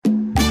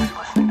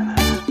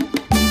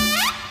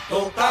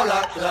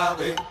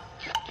suave.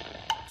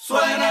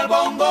 Suena el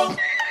bongo.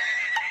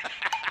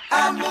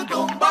 Hazme un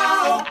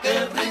tumbao que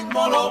el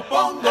ritmo lo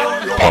pongo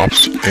yo.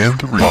 Pops and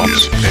the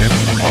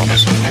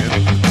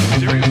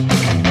Regan.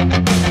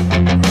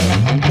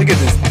 Look at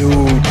this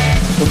dude.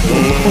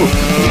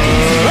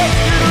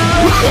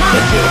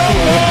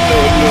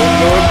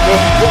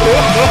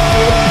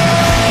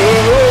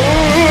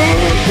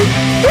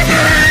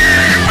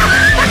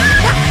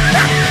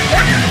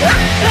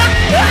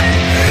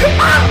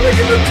 Look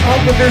at the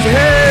top of his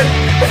head.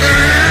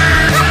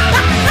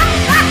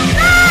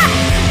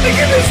 Look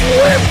at his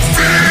lips.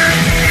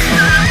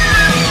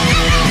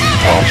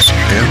 Pops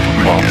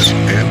and Regan.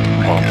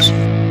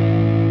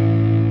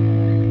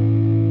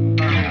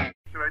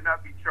 Should I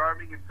not be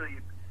charming until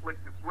you flick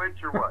the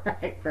switch or what?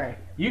 Right.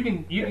 You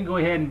can go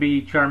ahead and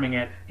be charming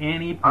at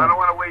any point. I don't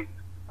want to waste.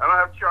 I don't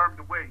have charm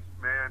to waste,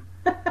 man.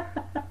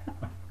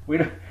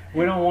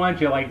 We don't want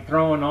you like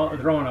throwing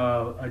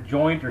a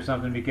joint or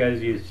something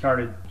because you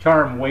started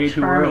charm way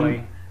too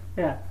early.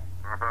 Yeah.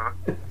 Uh-huh.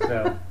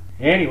 So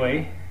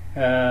anyway,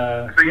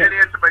 So you didn't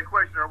answer my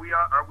question. Are we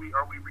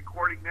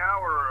recording now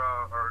or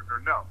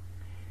no?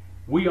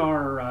 we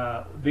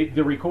are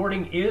the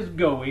recording is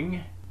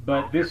going,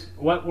 but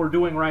what we're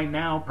doing right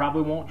now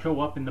probably won't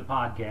show up in the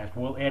podcast.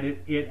 We'll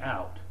edit it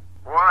out.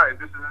 Why?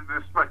 This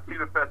might be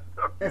the best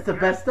stuff. That's the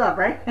best stuff,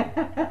 right?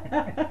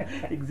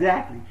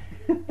 Exactly.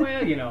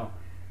 Well,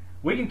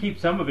 we can keep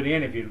some of it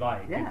in if you'd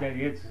like. Yeah. Well,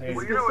 It's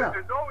good stuff.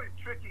 it's always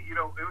tricky. It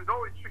was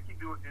always tricky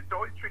doing. It's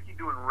always tricky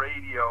doing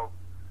radio,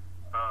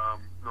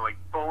 like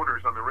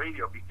phoners on the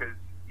radio because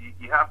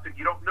you have to.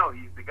 You don't know.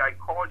 The guy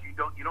calls you.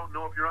 You don't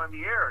know if you're on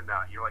the air or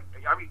not. You're like,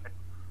 I mean,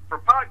 for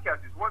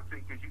podcasts it's one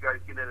thing because you guys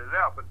can edit it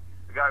out. But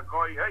the guy will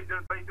call you. Hey,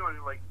 Dennis, how you doing?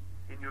 You're like,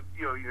 and if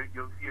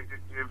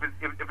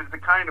it's the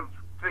kind of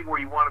thing where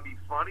you want to be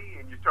funny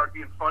and you start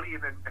being funny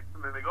and then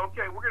they go,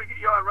 okay, we're gonna get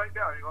you on right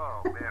now. And you go,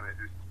 oh man,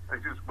 I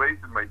just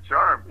wasted my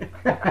charm.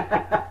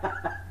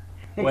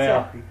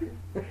 Well,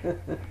 Exactly.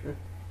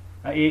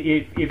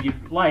 if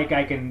you'd like,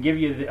 I can give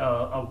you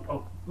a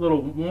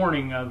little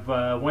warning of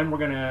when we're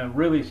going to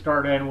really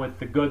start in with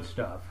the good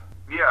stuff.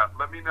 Yeah,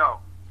 let me know.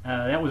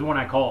 That was one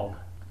I called.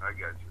 I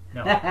got you.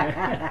 No.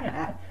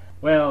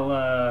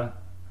 Well,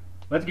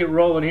 let's get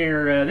rolling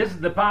here. This is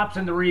the Pops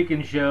and the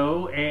Regan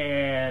Show,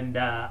 and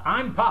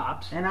I'm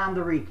Pops, And I'm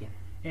the Regan.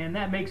 and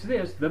that makes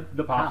this the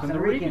Pops and the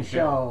Regan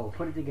Show. Show.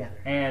 Put it together.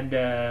 And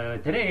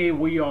today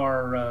we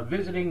are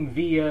visiting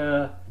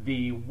via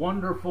the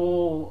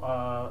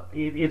wonderful.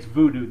 It's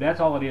voodoo. That's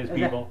all it is,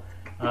 people.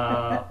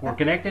 We're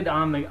connected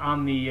on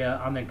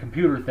the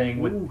computer thing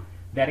with Ooh.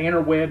 that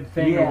interweb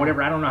thing Yeah. or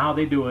whatever. I don't know how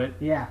they do it,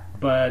 Yeah.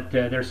 but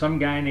there's some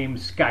guy named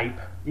Skype,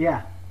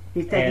 Yeah.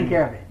 He's taking And-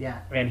 care of it. Yeah.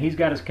 and he's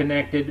got us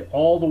connected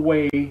all the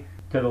way to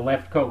the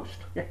left coast.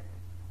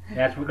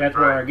 That's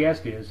where our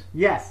guest is.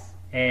 Yes.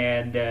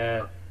 And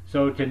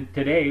so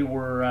today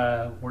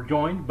we're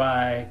joined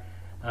by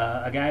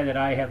a guy that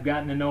I have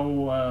gotten to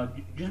know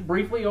just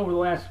briefly over the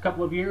last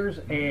couple of years,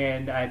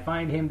 and I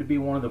find him to be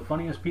one of the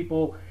funniest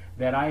people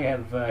that I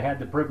have had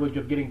the privilege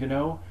of getting to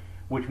know,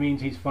 which means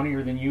he's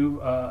funnier than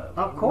you.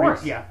 Of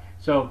course. Yeah.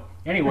 So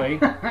anyway,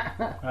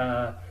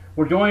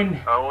 we're joined.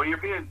 Oh well, you're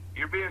being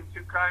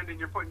too kind and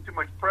you're putting too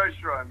much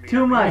pressure on me.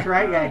 Too much,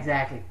 right? Yeah,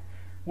 exactly.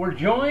 We're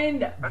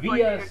joined That's like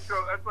via. the intro.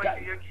 That's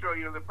like the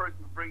intro. The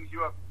person brings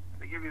you up.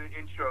 They give you the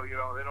intro. They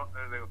don't.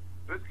 They go,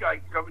 this guy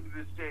coming to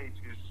the stage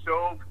is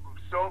so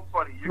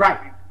funny. You're Right.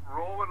 gonna be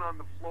rolling on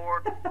the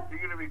floor. You're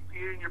gonna be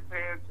peeing your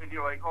pants, and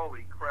you're like,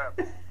 holy crap,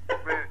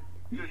 man.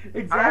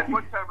 Exactly.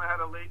 One time I had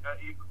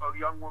a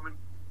young woman.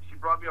 She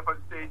brought me up on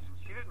stage, and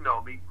she didn't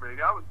know me.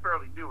 I was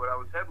fairly new, but I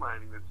was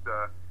headlining this.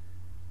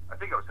 I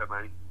think I was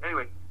headlining.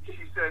 Anyway, she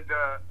said,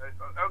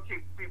 "Okay,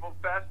 people,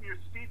 fasten your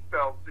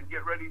seatbelts and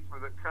get ready for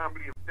the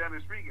comedy of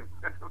Dennis Regan."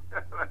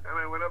 And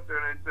I went up there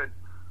and I said,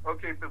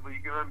 "Okay, people,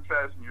 you can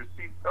unfasten your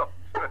seatbelts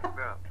right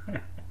now."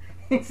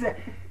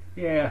 Exactly.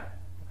 Yeah.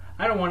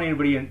 I don't want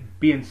anybody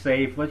being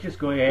safe. Let's just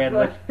go ahead.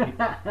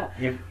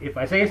 If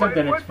I say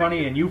something that's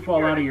funny and you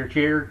fall out of your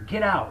chair,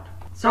 get out.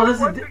 So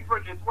this It's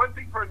is. one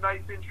thing for a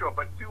nice intro,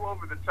 but too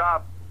over the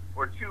top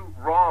or too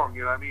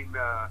wrong, I mean,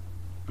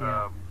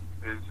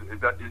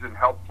 isn't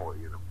helpful,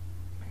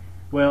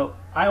 Well,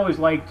 I always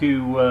like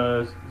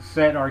to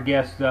set our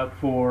guests up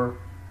for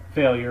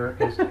failure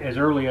as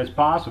early as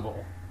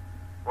possible.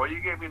 Well,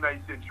 you gave me a nice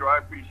intro. I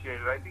appreciate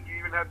it. I think you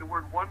even had the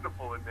word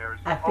 "wonderful" in there.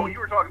 I think- you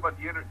were talking about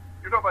the internet.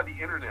 You're talking about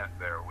the internet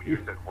there when you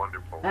said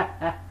 "wonderful."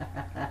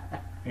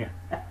 Yeah,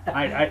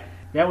 I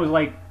that was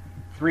like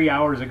 3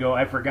 hours ago.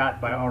 I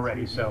forgot by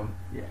already. So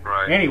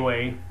Right.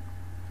 anyway,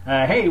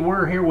 hey,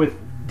 we're here with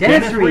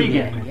Dennis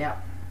Regan. Regan. Yeah.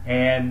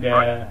 And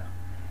Right.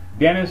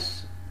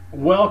 Dennis,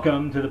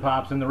 welcome to the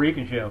Pops and the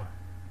Regan Show.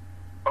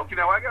 Okay,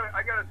 now I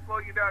gotta slow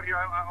you down here.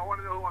 I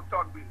want to know who I'm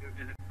talking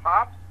to. Is it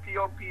Pops?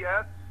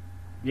 P-O-P-S?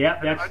 Yeah,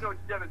 I that's know it's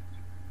Dennis.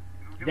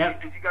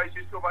 Yep. Did you guys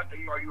just go by?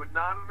 Are you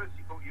anonymous?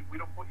 We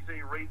don't put you say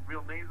your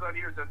real names out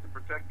here. Is that to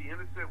protect the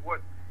innocent?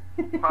 What?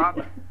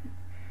 Pops?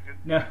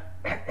 no.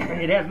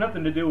 It has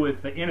nothing to do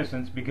with the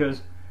innocence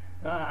because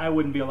I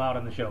wouldn't be allowed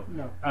on the show.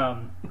 No.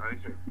 I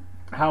see.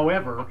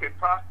 However, Okay,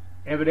 Pops.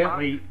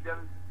 evidently, Pops is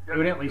Dennis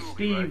evidently Dooley,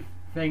 Steve right?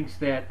 thinks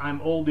that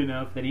I'm old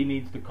enough that he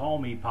needs to call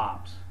me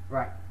Pops,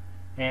 Right.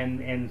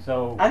 and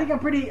so I think I'm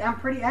pretty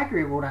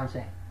accurate with what I'm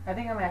saying. I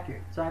think I'm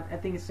accurate, so I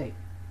think it's safe.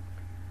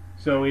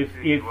 so if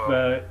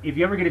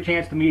you ever get a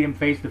chance to meet him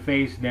face to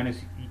face,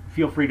 Dennis,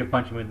 feel free to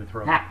punch him in the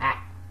throat.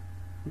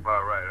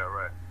 All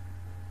right.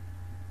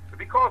 If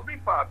he calls me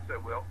Pops, I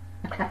will.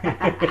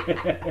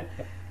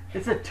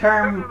 It's a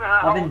term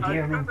of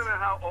endearment. Depending on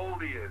how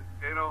old he is,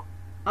 you know.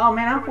 Oh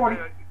man, I'm 40.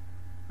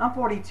 I'm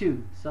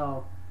 42,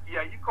 so.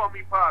 Yeah, you call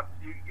me Pops.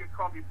 You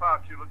call me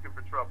Pops, you're looking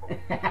for trouble.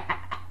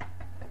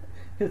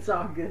 It's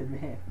all good,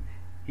 man.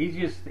 He's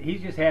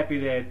just happy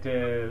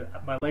that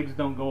my legs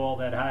don't go all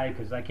that high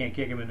because I can't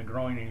kick him in the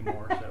groin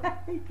anymore. So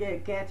You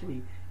can't catch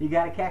me. You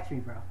gotta catch me,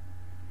 bro.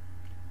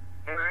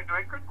 And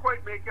I couldn't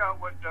quite make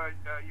out what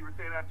you were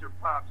saying after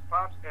Pops.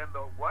 Pops and the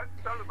what?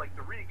 Sounded like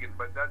the Regan,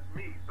 but that's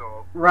me,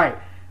 so. Right.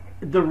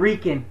 The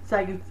Rican. It's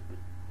like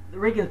the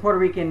Rican, Puerto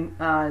Rican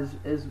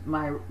is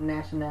my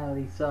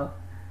nationality. So.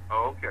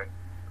 Oh, okay.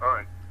 All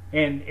right.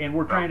 and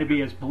we're trying to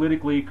be as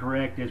politically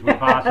correct as we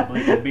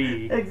possibly can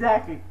be.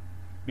 Exactly.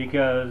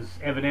 Because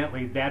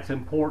evidently that's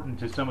important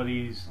to some of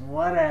these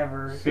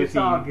Whatever. It's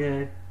Sissy. all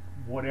good.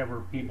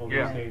 whatever people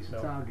Yeah. these days.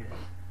 It's So all good.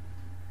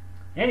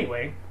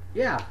 anyway,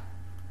 Yeah.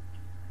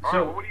 All So-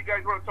 right, well, what do you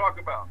guys want to talk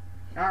about?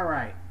 All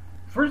right.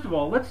 first of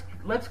all,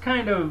 let's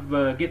kind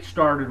of get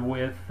started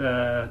with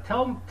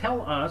tell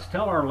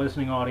our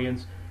listening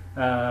audience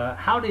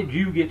how did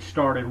you get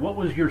started? What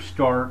was your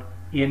start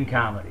in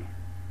comedy?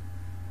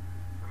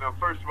 Now,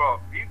 first of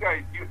all, do you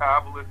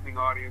have a listening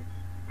audience?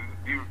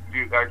 Do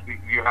you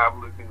have a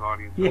listening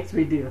audience? Yes,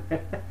 we do.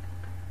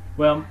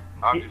 Well,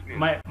 I'm just being-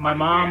 my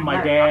mom,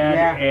 my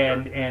dad,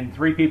 Yeah. and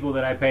 3 people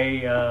that I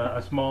pay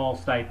a small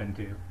stipend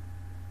to.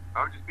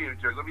 I'm just being a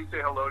jerk. Let me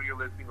say hello to your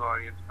listening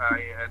audience. How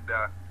did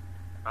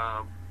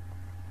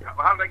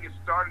I get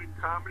started in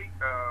comedy?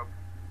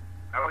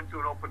 I went to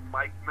an open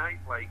mic night,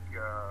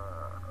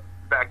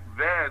 back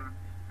then.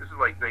 This is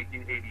like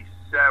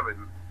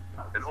 1987.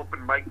 An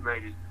open mic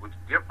night was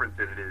different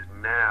than it is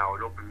now.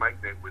 An open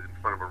mic night was in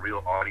front of a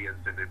real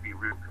audience, and there'd be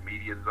real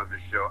comedians on the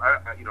show.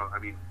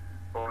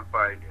 Bona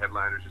fide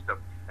headliners and stuff.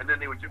 And then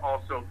they would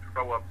also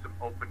throw up some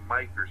open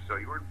micers, so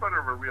you were in front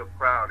of a real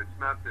crowd. It's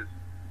not this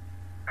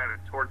kind of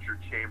torture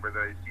chamber that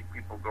I see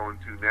people going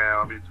to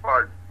now. I mean, it's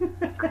hard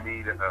for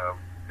me to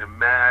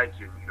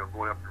imagine,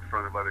 going up in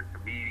front of other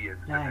comedians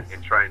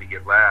and trying to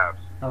get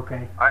laughs.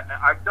 Okay.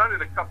 I've done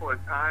it a couple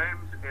of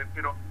times, and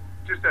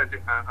just as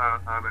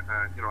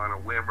on a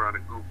whim or on a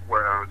goof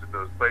where I was at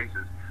those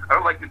places. I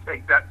don't like to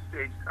take that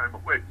stage time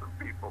away from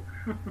people,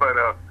 but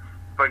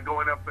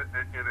going up in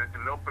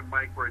an open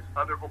mic where it's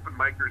other open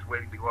micers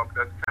waiting to go up,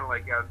 that's kind of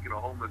like asking a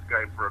homeless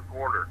guy for a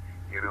quarter.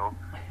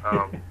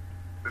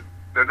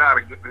 They're not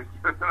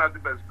they're not the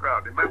best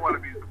crowd. They might want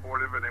to be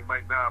supportive, and they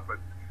might not, but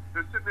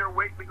they're sitting there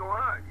waiting to go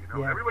on.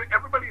 Yeah.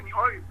 Everybody in the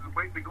audience is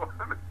waiting to go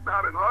on. It's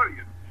not an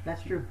audience.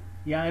 That's true.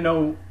 Yeah, I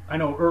know.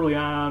 Early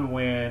on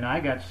when I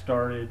got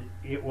started,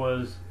 it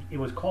was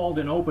called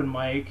an open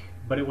mic,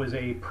 but it was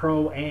a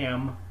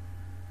pro-am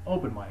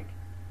open mic.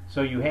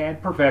 So you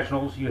had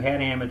professionals, you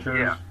had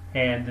amateurs,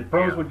 and the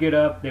pros would get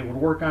up. They would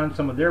work on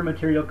some of their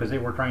material because they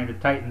were trying to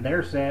tighten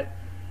their set,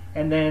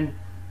 and then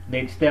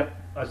they'd step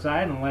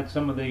aside and let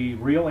some of the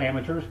real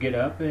amateurs get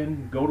up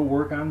and go to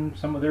work on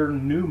some of their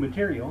new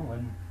material,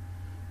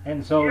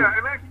 and so. Yeah,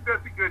 and I think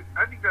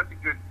that's a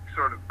good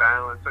sort of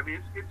balance. I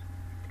mean,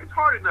 it's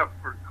hard enough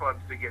for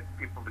clubs to get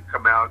people to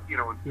come out,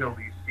 and fill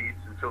these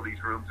seats and fill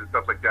these rooms and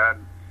stuff like that.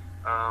 And,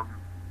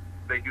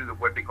 they do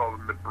what they call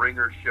them the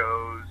bringer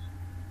shows,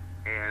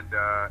 and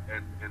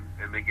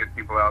they get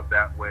people out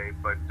that way.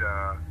 But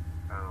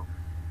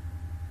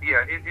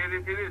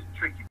it is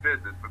tricky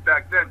business. But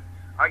back then,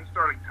 I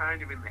started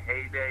kind of in the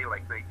heyday,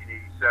 like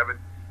 1987,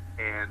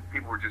 and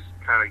people were just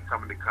kind of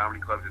coming to comedy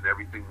clubs, and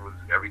everything was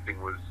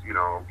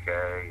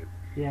okay.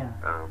 Yeah.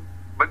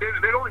 But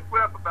they'd only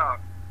put up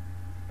about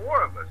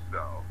 4 of us,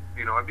 though.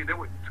 They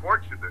would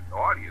torture the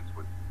audience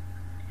with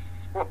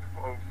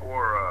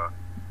four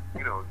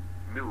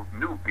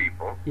new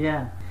people.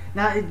 Yeah.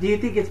 Now, do you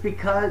think it's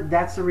because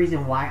that's the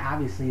reason why,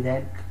 obviously,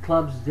 that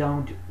clubs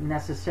don't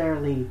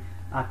necessarily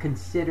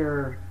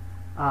consider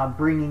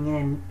bringing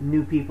in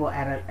new people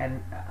at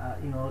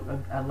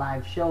a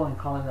live show and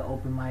calling it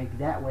open mic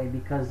that way,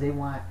 because they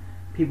want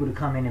people to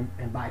come in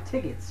and buy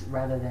tickets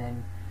rather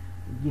than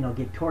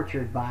get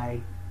tortured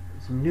by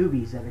some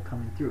newbies that are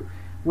coming through?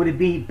 Would it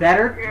be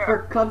better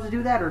for clubs to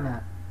do that or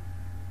not?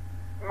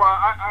 Well,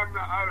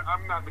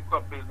 I'm not in the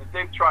club business.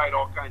 They've tried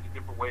all kinds of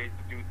different ways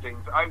to do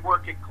things. I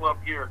work at club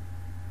here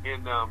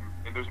and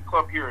there's a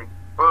club here in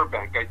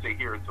Burbank. I say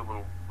here, it's a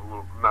little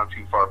not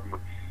too far from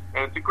it,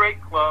 and it's a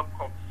great club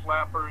called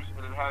Flappers,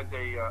 and it has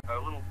a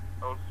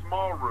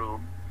small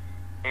room,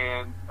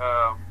 and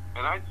a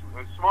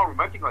small room.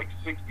 I think like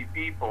 60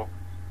 people,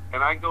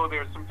 and I go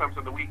there sometimes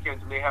on the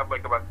weekends, and they have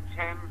like about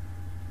 10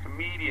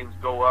 comedians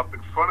go up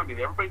in front of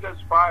me. Everybody does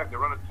 5. They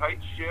run a tight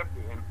shift,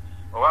 and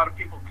a lot of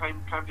people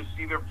come to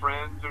see their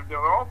friends, or they're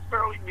all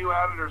fairly new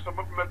at it, or some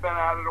of them have been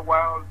at it a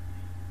while.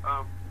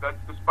 That's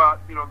the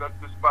spot,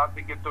 that's the spot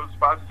they get those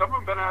spots. Some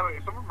of them have been at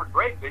it, some of them are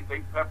great. They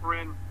pepper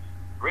in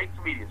great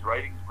comedians,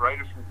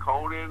 writers from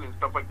Conan and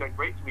stuff like that,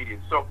 great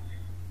comedians. So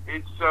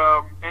it's,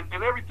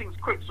 and everything's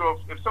quick. So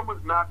if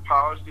someone's not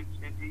polished,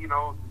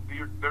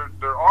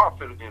 they're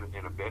off in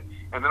a bit.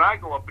 And then I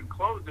go up and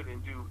close it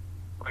and do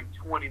like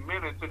 20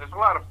 minutes, and it's a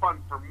lot of fun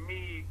for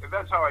me. And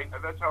that's how I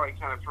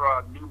kind of throw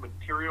out new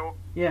material.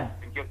 Yeah.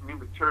 And get new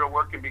material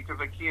working, because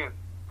I can't.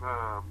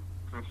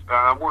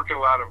 I'm working a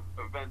lot of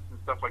events and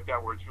stuff like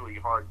that where it's really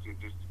hard to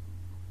just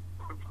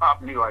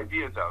pop new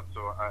ideas out.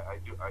 So I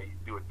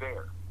do it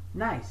there.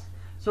 Nice.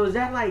 So is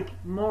that like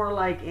more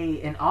like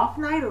an off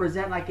night, or is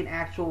that like an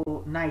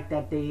actual night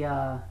that they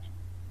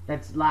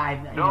that's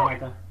live? No,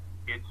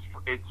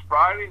 it's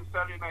Friday and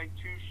Saturday night,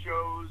 2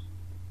 shows,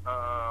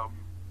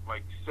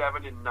 like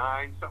 7 and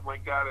 9, something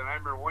like that. And I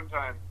remember one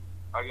time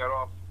I got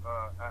off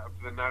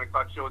after the 9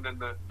 o'clock show, and then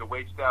the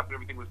wait staff and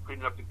everything was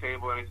cleaning up the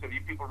table, and I said, "Are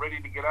you people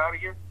ready to get out of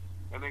here?"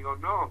 And they go,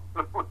 "No,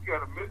 we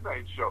got a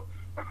midnight show."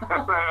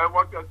 I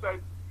walked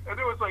outside, and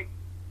there was like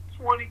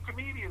 20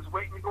 comedians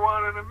waiting to go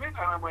on in a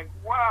midnight. And I'm like,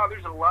 wow,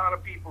 there's a lot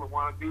of people who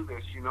want to do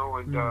this, and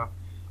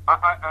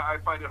I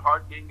find it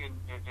heartening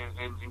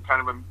and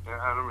kind of,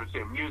 I don't want to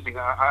say amusing.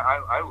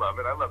 I love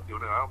it. I love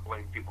doing it. I don't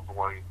blame people for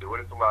wanting to do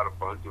it. It's a lot of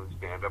fun doing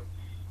stand-up.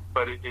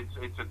 But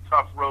it's a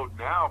tough road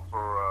now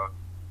for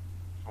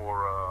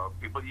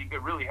people. You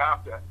really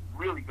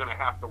going to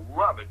have to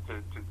love it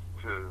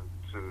to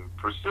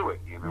pursue it,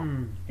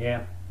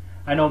 Yeah,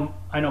 I know.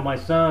 My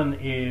son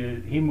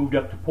he moved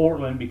up to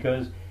Portland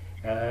because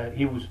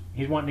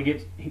he's wanting to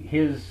get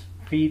his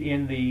feet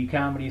in the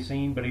comedy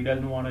scene, but he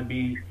doesn't want to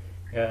be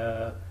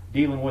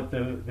dealing with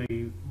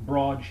the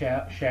broad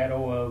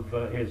shadow of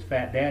his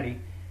fat daddy,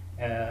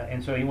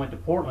 and so he went to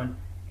Portland.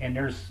 And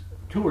there's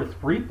 2 or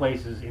 3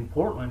 places in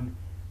Portland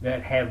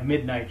that have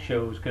midnight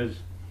shows,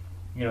 because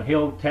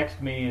he'll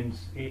text me and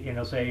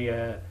he'll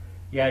say,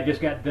 "Yeah, I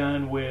just got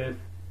done with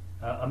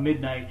a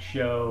midnight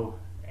show,"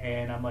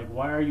 and I'm like,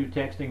 "Why are you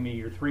texting me?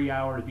 You're 3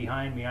 hours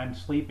behind me. I'm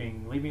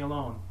sleeping. Leave me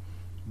alone."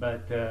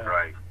 But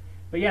right.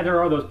 But yeah,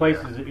 there are those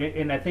places,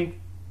 and I think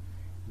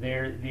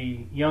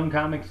the young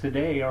comics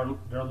today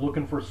they're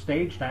looking for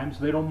stage time,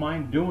 so they don't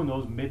mind doing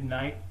those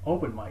midnight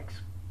open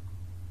mics.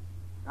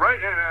 Right,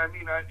 and I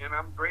mean,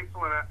 I'm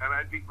grateful, and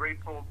I'd be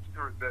grateful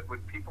that when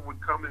people would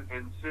come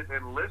and sit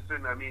and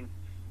listen. I mean,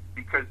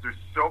 because there's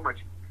so much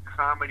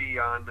comedy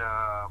on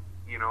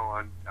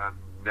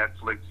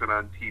Netflix and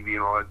on TV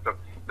and all that stuff.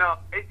 Now,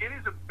 it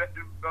is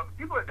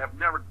people that have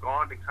never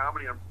gone to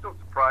comedy, I'm still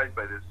surprised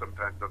by this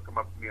sometimes. They'll come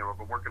up to me, if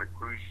I'm working a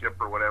cruise ship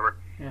or whatever,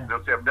 and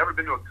they'll say, "I've never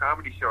been to a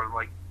comedy show." And I'm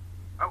like,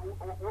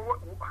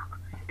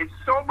 it's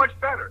so much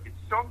better.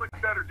 It's so much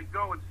better to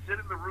go and sit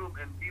in the room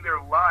and be there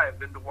live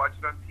than to watch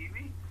it on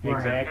TV.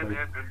 Exactly.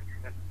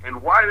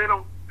 And why they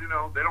don't,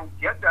 they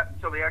don't get that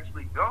until they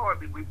actually go. I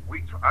mean,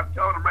 I'm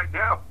telling them right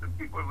now, and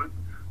people are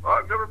listening, "Oh,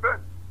 I've never been.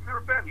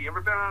 You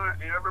ever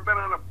been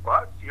on a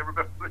bus? You ever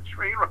been on a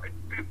train ride?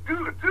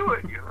 Do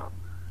it,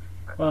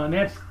 Well, and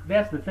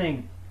that's the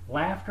thing.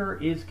 Laughter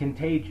is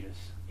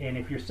contagious, and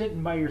if you're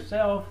sitting by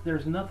yourself,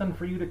 there's nothing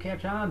for you to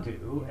catch on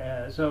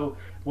to. So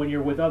when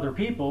you're with other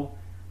people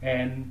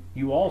and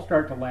you all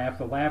start to laugh,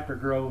 the laughter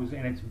grows,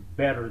 and it's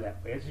better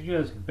that way. It's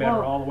just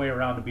better all the way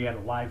around to be at a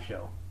live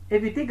show.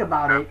 If you think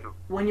about it,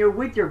 when you're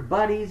with your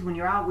buddies, when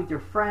you're out with your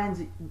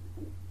friends,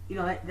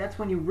 that's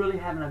when you're really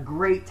having a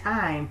great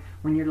time,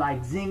 when you're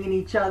like zinging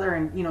each other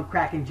and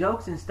cracking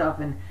jokes and stuff,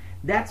 and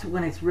that's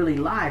when it's really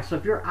live. So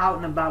if you're out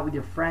and about with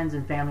your friends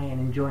and family and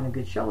enjoying a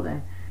good show,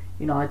 then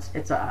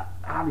it's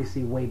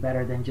obviously way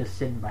better than just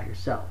sitting by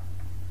yourself.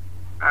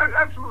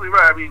 Absolutely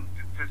right. I mean,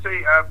 to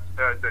say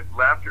that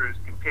laughter is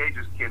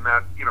contagious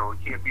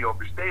it can't be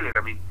overstated.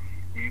 I mean,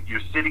 you're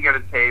sitting at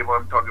a table.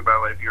 I'm talking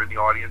about, like, if you're in the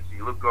audience,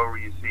 you look over,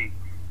 you see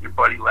your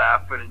buddy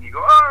laughing, and you go,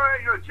 "All right,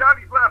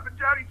 Johnny's laughing.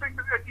 Johnny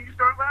thinks that," you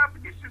start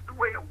laughing. It's just the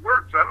way it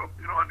works. I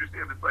don't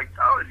understand the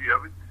psychology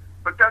of it,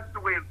 but that's the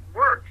way it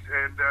works.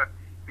 And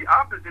the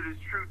opposite is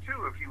true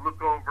too. If you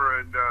look over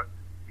and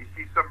you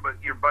see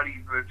your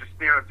buddy just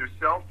staring at their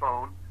cell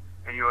phone,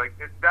 and you're like,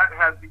 that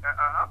has the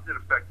opposite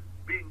effect.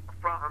 Being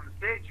front on the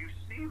stage, you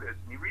see this,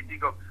 and you read, and you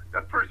go,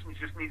 that person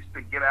just needs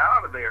to get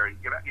out of there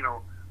and get out.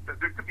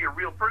 There could be a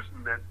real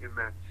person in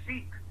that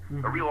seat,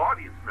 a real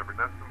audience member,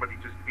 not somebody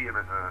just being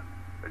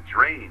a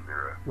drain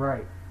or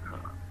right.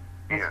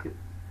 Yeah. Good.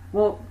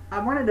 Well, I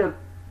wanted to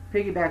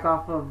piggyback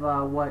off of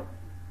what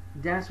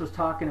Dennis was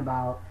talking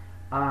about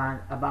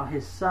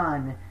his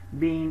son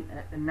being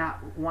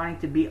not wanting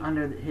to be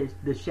under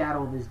the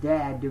shadow of his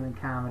dad doing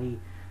comedy.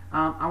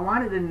 I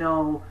wanted to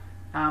know,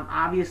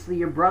 obviously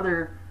your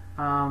brother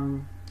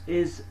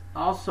is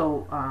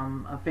also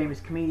a famous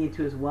comedian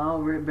too as well,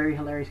 a very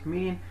hilarious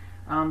comedian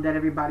that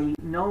everybody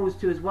knows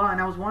too as well.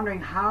 And I was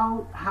wondering,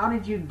 how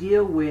did you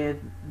deal with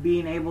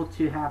being able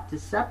to have to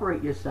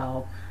separate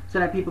yourself so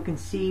that people can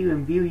see you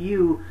and view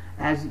you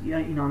as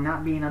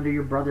not being under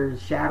your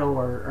brother's shadow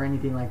or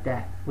anything like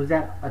that? Was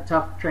that a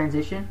tough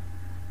transition?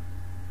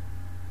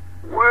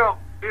 Well,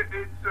 it's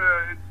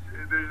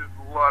there's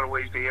a lot of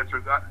ways to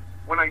answer that.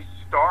 When I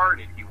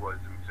started, he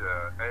wasn't,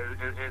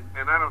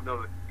 and I don't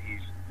know that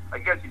I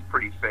guess he's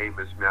pretty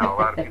famous now. A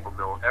lot of people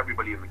know,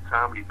 everybody in the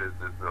comedy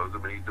business knows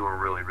him, and he's doing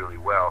really, really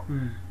well.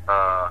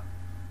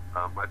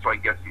 So I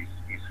guess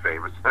he's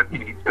famous. I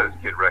mean, he does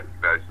get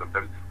recognized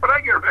sometimes, but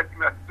I get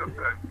recognized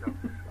sometimes.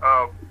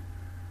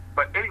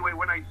 But anyway,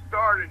 when I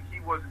started, he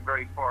wasn't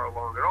very far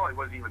along at all. He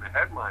wasn't even a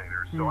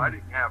headliner, so I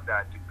didn't have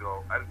that to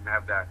go. I didn't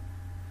have that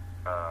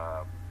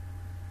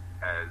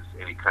as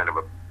any kind of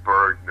a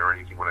burden or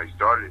anything when I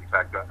started. In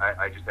fact,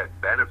 I just had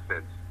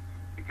benefits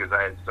because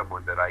I had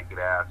someone that I could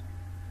ask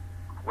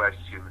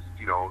questions,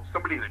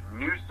 somebody that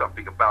knew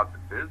something about the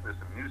business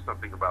and knew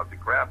something about the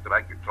craft that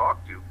I could talk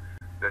to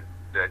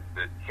that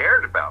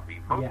cared about me.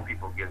 Most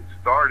people getting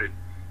started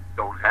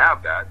don't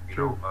have that.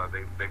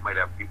 They might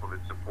have people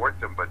that support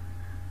them, but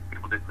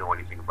people didn't know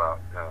anything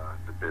about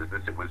the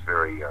business. It was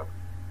very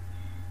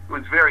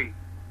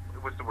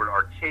what's the word,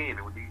 arcane.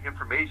 The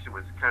information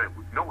was kind of,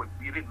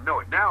 you didn't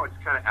know it. Now it's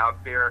kind of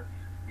out there.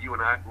 You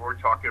and I, we're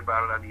talking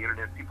about it on the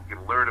internet. People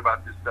can learn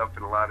about this stuff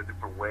in a lot of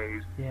different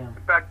ways. Yeah.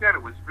 But back then,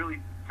 it was really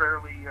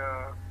fairly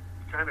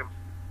kind of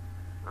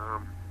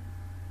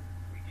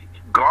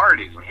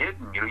guarded and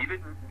hidden. You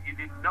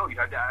didn't know. You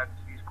had to ask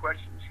these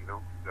questions,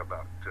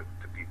 about to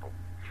people.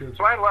 True.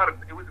 So I had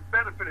it was a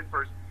benefit at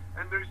first,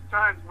 and there's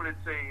times when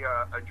it's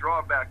a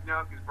drawback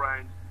now because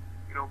Brian's,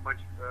 much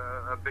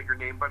a bigger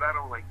name. But I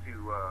don't like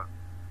to.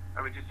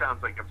 It just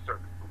sounds like I'm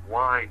starting to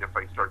whine if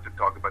I start to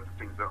talk about the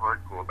things that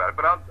aren't cool about it.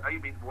 But I'll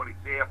give you one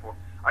example.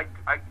 I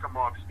can come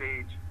off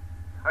stage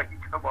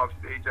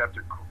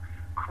after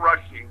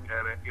crushing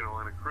at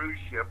on a cruise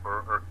ship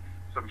or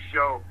some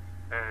show,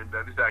 and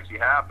this actually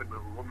happened. A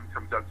woman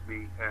comes up to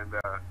me and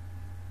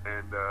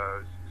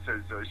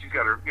says she's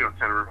got her kind of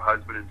her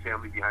husband and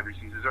family behind her.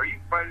 She says, "Are you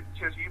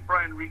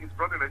Brian Regan's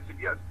brother?" And I said,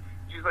 "Yes."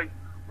 She's like,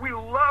 "We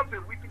love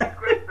him. We think he's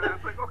great." And I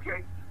was like,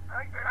 "Okay,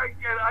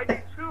 I do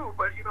too."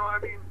 But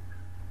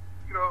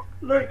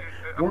Look,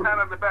 a pat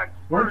on the back.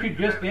 Weren't you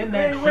just in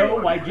that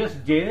show I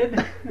just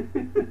did?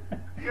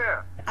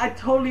 Yeah. I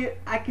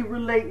can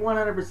relate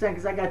 100%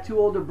 because I got two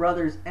older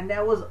brothers, and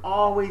that was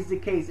always the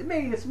case. It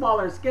may be a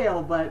smaller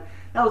scale, but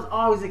that was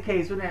always the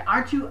case.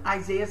 Aren't you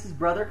Isaiah's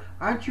brother?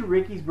 Aren't you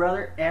Ricky's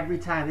brother? Every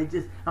time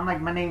I'm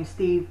like, my name's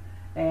Steve,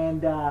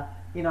 and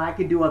I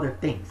could do other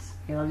things.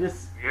 Yeah.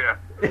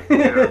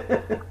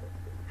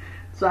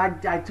 So I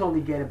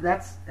totally get it.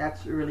 That's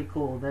really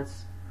cool.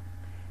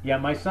 Yeah,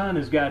 my son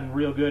has gotten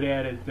real good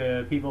at it.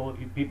 People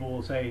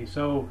will say,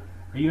 "So,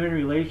 are you in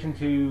relation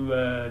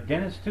to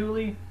Dennis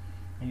Tooley?"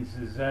 He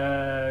says,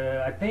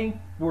 "I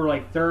think we're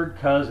like third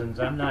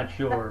cousins. I'm not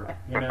sure."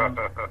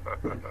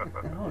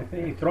 Oh,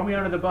 hey, throw me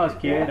under the bus,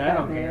 kid. I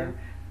don't care.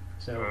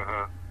 So,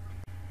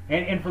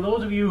 and for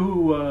those of you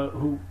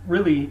who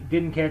really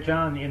didn't catch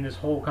on in this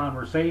whole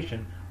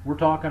conversation, we're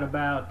talking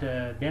about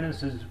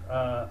Dennis's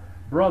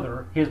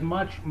brother, his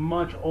much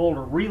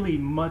older, really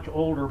much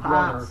older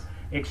brother.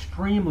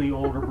 Extremely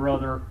older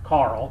brother,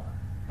 Carl.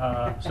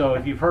 So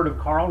if you've heard of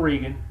Carl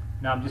Regan,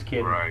 no, I'm just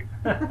kidding. Right.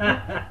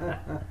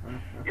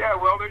 Yeah,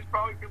 well, there's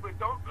probably people that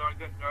don't know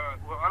that.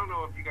 Well, I don't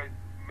know if you guys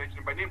mentioned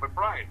him by name, but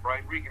Brian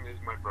Regan is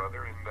my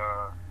brother, and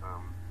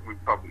we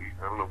probably,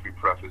 I don't know if we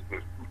prefaced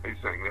this by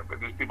saying that, but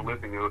there's people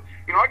listening who,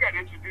 I got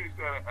introduced.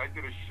 I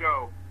did a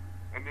show,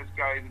 and this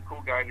guy is a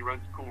cool guy, and he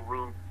runs a cool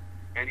room,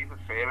 and he's a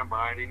fan of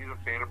mine, and he's a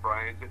fan of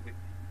Brian's. And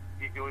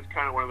it was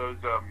kind of one of those.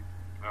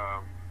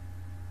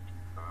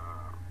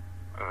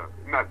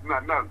 Not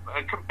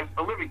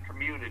a living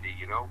community,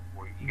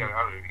 where you got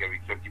to be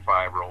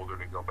 55 or older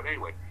to go. But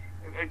anyway,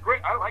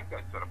 great. I like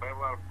that setup. I had a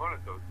lot of fun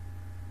at those.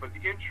 But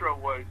the intro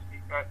was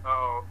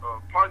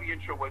part of the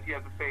intro was he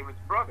has a famous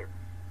brother,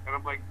 and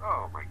I'm like,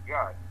 oh my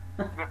god,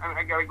 and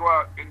I got to go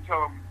out and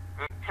tell him,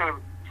 kind of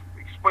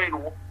explain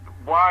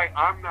why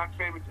I'm not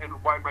famous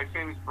and why my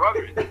famous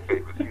brother isn't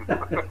famous.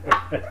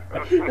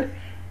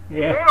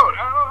 Yeah. I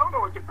don't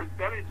know what the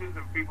percentages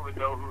of people that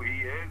know who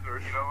he is,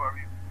 or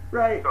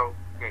Right. So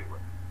anyway.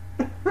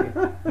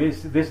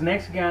 This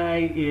next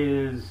guy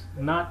is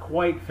not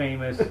quite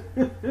famous,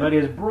 but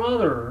his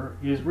brother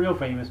is real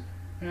famous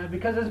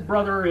because his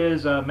brother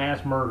is a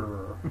mass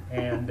murderer.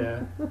 And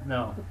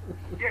no.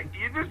 Yeah,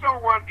 you just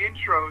don't want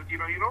intros. You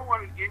don't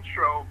want an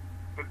intro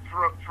that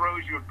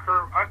throws you a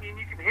curve. I mean,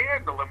 you can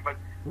handle them, but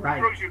right. It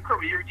throws you a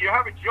curve. You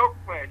have a joke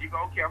plan. You go,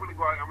 okay, I'm going to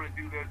go out. I'm going to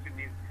do this, and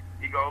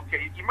you go,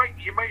 okay. You might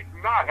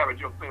not have a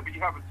joke plan, but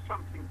you have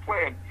something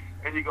planned.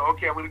 And you go,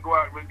 okay, I'm going to go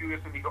out and we're going to do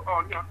this. And you go,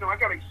 oh, no, I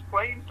got to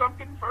explain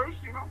something first,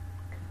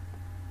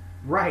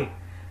 Right.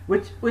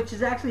 Which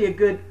is actually a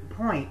good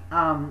point.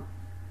 How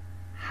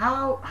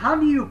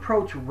do you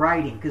approach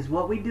writing? Because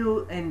what we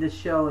do in the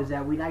show is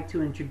that we like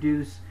to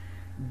introduce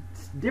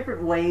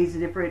different ways,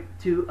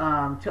 to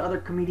other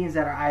comedians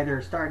that are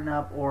either starting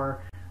up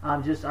or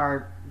just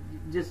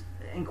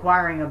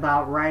inquiring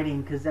about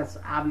writing, because that's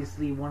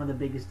obviously one of the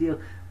biggest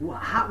deals.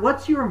 How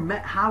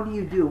do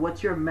you do?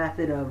 What's your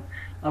method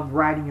of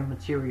writing your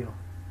material?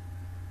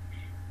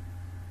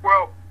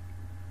 Well,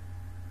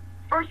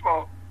 first of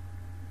all,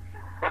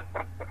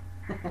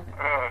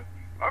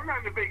 I'm not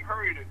in a big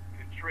hurry to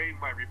trade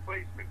my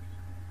replacements.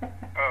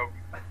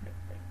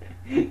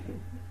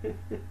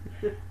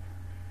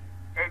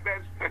 And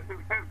that's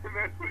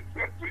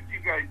what you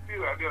guys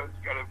do. I know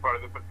it's kind of part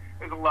of it, but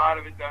there's a lot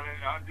of it done,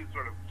 and I'm just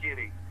sort of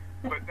kidding.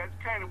 But that's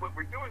kind of what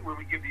we're doing when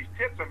we give these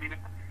tips. I mean,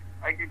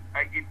 I could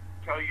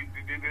tell you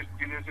to do this,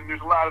 and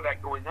there's a lot of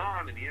that going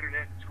on in the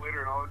internet, and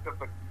Twitter, and all that stuff.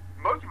 But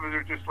most of it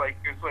are just like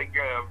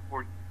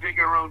we're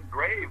digging our own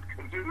grave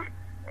because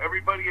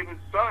everybody and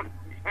his son,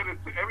 and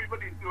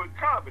everybody's doing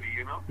comedy,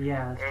 you know.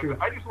 Yeah, that's true.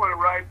 I just want to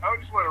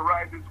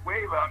ride this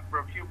wave out for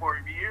a few more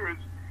years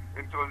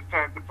until it's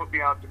time to put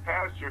me out to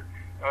pasture.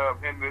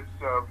 And it's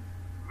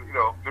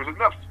there's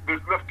enough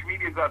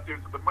comedians out there,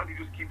 so the money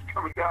just keeps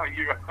coming down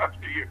year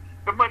after year.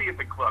 The money at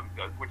the club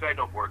does, which I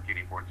don't work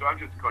anymore, so I'm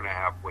just kind of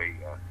halfway.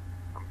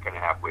 I'm kind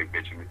of halfway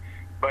bitching.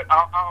 But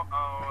I'll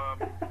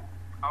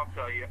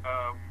tell you.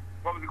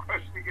 What was the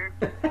question again?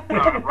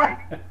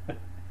 Writing.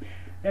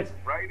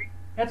 Writing.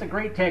 That's a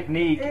great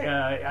technique.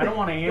 I don't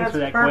want to answer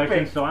that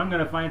question, so I'm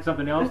going to find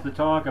something else to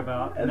talk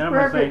about, and then I'm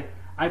going to say,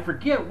 I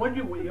forget. What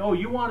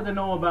you wanted to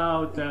know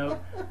about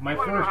my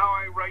first. Know how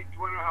I write? You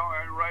want to know how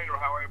I write or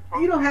how I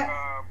approach? You don't have.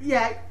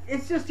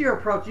 It's just your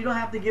approach. You don't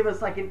have to give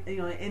us like an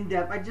in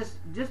depth.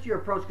 Just your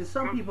approach, because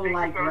some people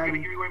like writing. I'm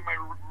going to give away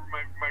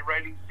my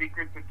writing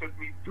secrets that took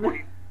me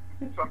 20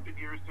 something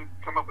years to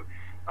come up with.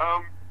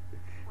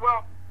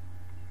 Well,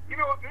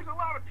 there's a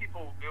lot of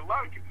people. There's a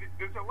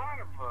lot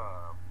of.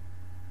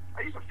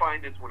 I used to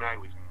find this when I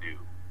was new,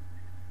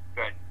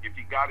 that if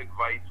you got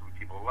advice from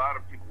people, a lot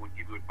of people would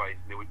give you advice,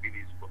 and there would be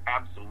these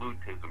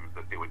absolutisms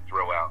that they would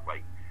throw out,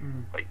 like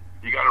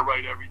you got to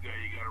write every day,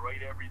 you got to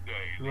write every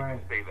day, and they can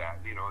say that,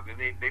 and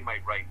then they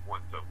might write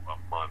once a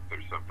month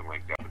or something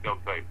like that, but they'll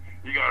say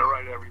you got to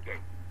write every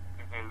day,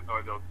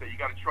 or they'll say you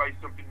got to try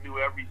something new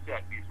every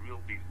set. These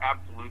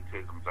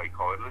absolutisms, I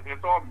call it, and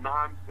it's all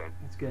nonsense.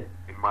 That's good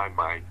in my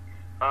mind.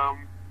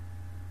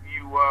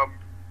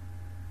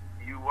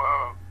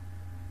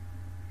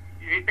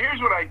 Here's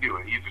what I do.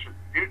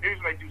 Here's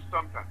what I do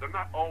sometimes. I'm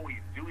not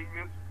always doing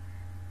this,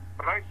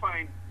 but I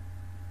find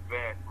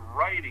that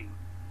writing,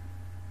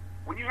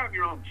 when you have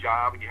your own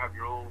job and you have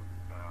your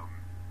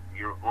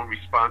own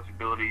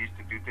responsibilities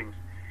to do things,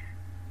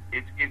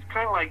 it's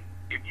kind of like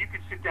if you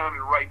could sit down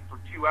and write for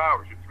 2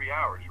 hours or 3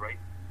 hours, right?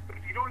 But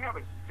if you don't have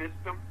a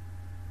system,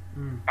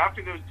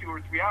 after those 2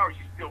 or 3 hours,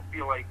 you still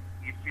feel like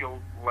you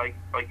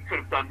could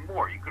have done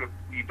more.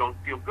 You don't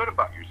feel good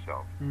about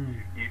yourself.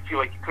 You feel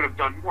like you could have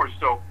done more.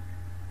 So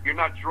you're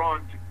not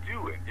drawn to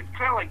do it. It's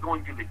kind of like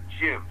going to the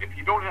gym. If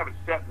you don't have a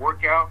set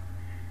workout,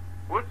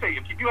 let's say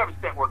if you do have a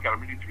set workout,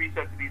 I'm going to do 3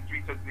 sets of these,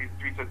 3 sets of these,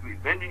 3 sets of these.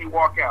 Then when you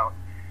walk out,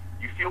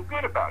 you feel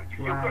good about it. You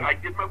feel good. I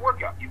did my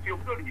workout. You feel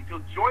good, and you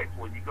feel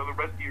joyful, and you go the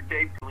rest of your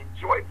day feeling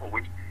joyful,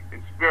 which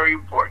is very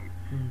important.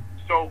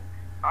 So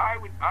I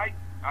would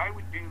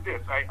do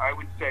this. I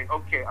would say,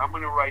 okay, I'm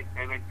going to write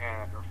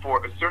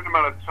for a certain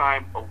amount of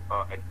time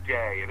a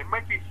day, and it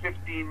might be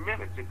 15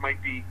 minutes. It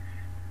might be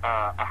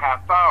a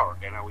half hour,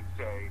 and I would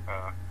say,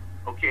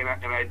 okay, and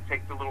I'd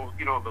take the little,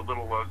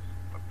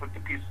 put the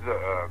pieces,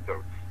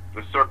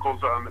 the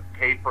circles on the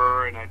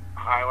paper, and I'd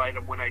highlight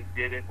them when I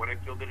did it, when I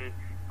filled it in.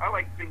 I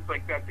like things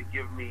like that to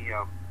give me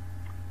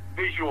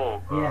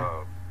visual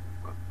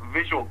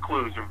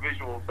clues or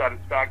visual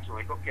satisfaction.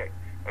 Like, okay,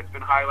 that's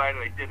been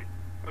highlighted, I did it.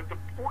 But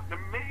the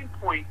main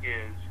point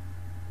is,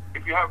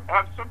 if you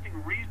have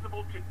something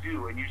reasonable to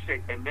do, and you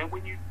say, and then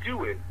when you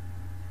do it,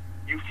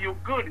 you feel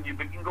good, and you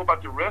can go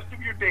about the rest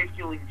of your day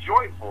feeling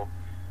joyful,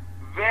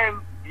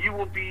 then you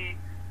will be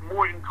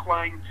more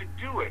inclined to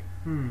do it.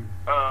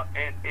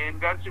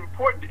 And that's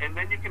important. And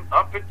then you can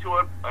up it to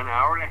an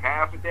hour and a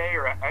half a day,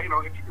 or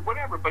if you,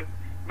 whatever, but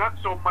not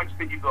so much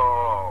that you go,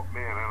 oh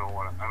man, I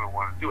don't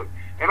want to do it.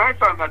 And I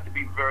found that to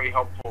be very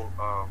helpful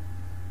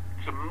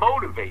to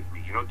motivate me.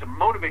 To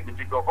motivate me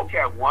to go, okay,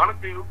 I want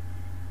to do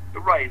the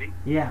writing,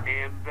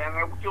 and then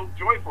I will feel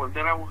joyful, and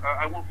then I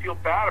won't feel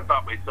bad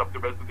about myself the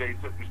rest of the day,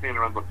 sitting there standing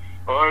around going,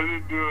 oh, I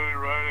didn't do any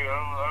writing.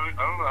 I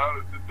don't know how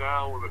to sit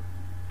down with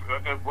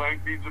a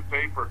blank piece of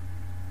paper.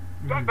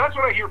 That's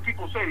what I hear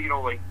people say.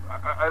 Like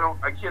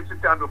I can't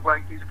sit down to a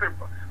blank piece of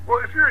paper. Well,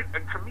 if you're a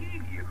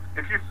comedian,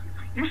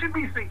 you should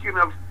be thinking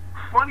of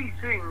funny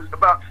things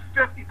about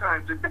 50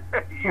 times a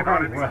day. You know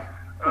what I mean? Right.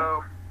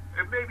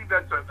 And maybe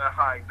that's a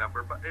high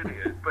number, but it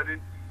is.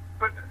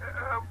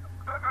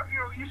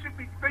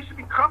 They should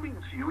be coming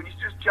to you, and you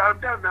just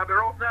jot them down. Now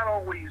they're not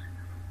always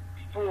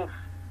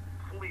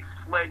fully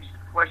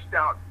fleshed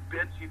out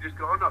bits. You just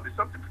go, oh no, there's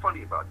something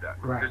funny about that.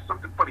 Right. There's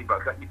something funny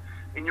about that,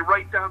 and you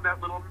write down that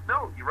little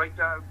note. You write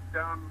down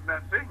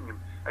that thing, and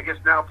I guess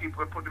now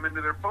people are putting them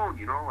into their phone.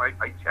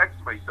 I text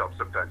myself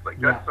sometimes, like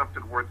that's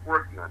something worth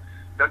working on.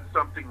 That's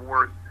something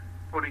worth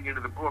putting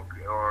into the book,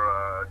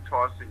 or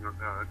tossing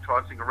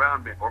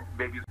around, or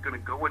maybe it's going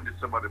to go into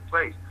some other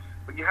place.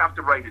 But you have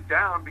to write it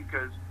down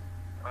because,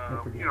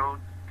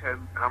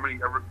 10 how many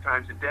ever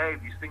times a day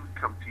these things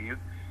come to you,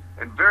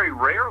 and very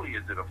rarely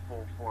is it a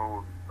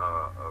full-blown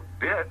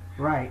bit.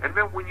 Right. And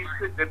then when you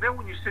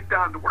sit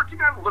down to work, you're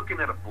not looking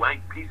at a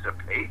blank piece of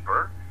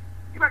paper.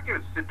 You're not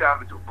going to sit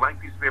down to a blank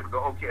piece of paper and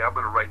go, okay, I'm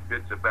going to write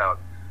bits about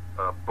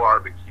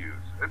barbecues.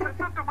 That's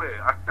not the way.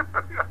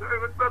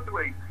 That's not the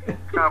way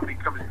comedy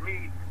comes to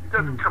me. It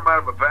doesn't come out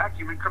of a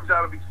vacuum. It comes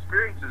out of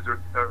experiences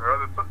or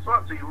other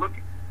thoughts. So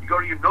you go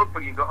to your notebook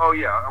and you go, oh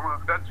yeah,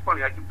 that's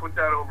funny. I can put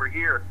that over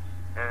here,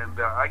 and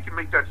I can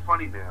make that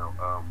funny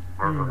now,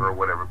 or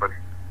whatever. But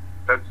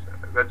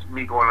that's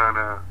me going on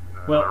a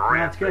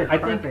rant. That's good.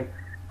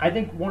 I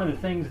think one of the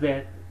things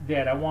that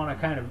I want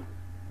to kind of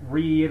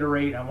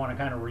reiterate, I want to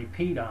kind of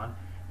repeat on,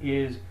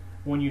 is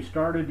when you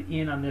started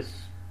in on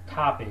this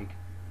topic,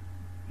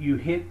 you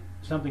hit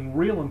something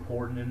real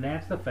important, and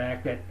that's the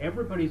fact that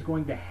everybody's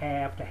going to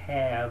have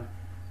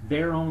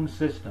their own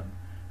system,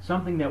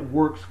 something that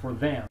works for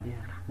them. Yeah.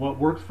 What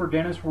works for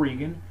Dennis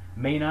Regan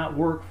may not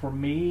work for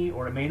me,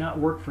 or it may not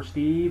work for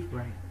Steve,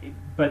 Right.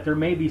 but there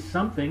may be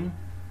something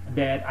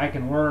that I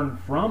can learn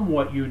from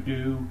what you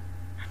do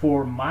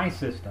for my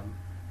system.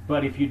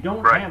 But if you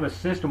don't have a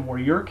system where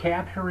you're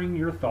capturing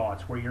your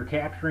thoughts, where you're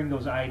capturing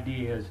those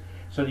ideas,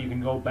 so that you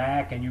can go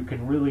back and you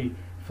can really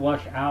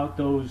flush out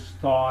those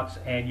thoughts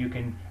and you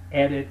can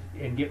edit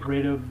and get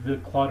rid of the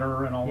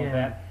clutter and all of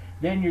that,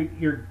 then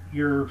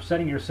you're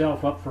setting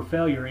yourself up for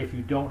failure if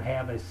you don't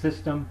have a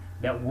system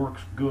that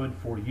works good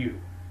for you.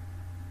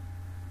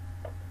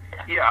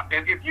 Yeah,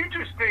 and if you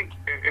just think,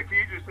 if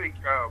there's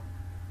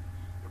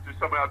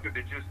someone out there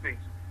that just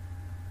thinks,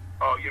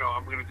 oh,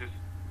 I'm going to just,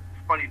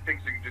 funny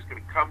things are just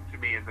going to come to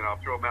me and then I'll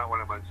throw them out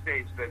when I'm on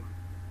stage, then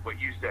what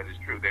you said is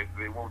true.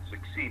 They won't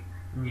succeed.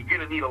 You're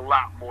going to need a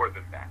lot more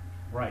than that.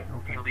 Right.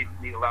 Okay. You'll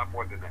need a lot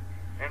more than that.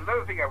 And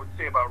another thing I would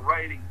say about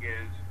writing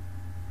is,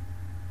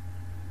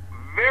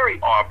 very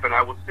often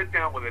I will sit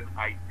down with an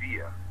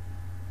idea,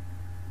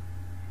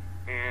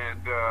 and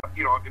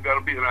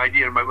that'll be an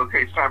idea. And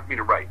okay, it's time for me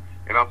to write.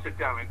 And I'll sit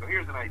down and go,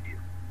 here's an idea,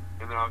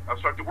 and then I'll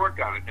start to work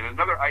on it, and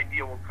another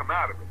idea will come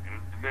out of it,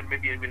 and then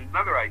maybe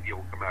another idea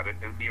will come out of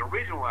it, and the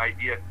original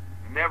idea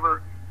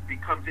never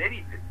becomes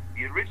anything.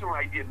 The original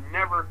idea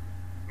never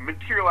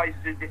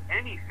materializes into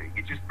anything.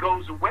 It just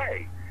goes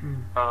away.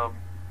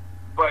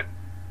 But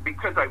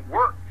because I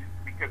worked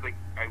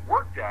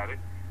at it,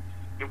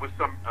 it was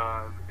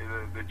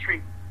the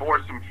tree bore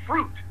some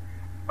fruit,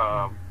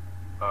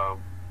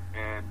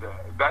 and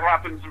that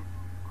happens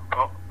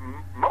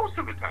most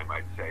of the time,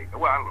 I'd say.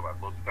 Well, I don't know about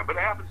most of the time, but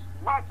it happens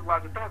lots and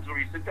lots of times where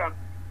you sit down.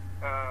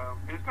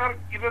 And it's not,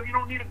 you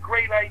don't need a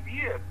great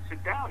idea to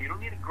sit down. You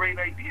don't need a great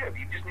idea.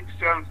 You just need to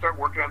sit down and start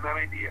working on that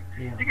idea.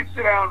 Yeah. You can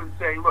sit down and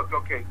say, look,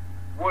 okay,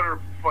 what are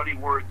funny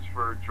words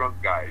for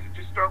drunk guys? And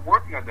just start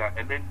working on that.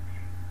 And then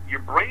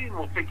your brain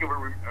will think you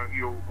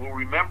will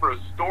remember a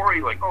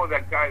story like, oh,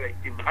 that guy that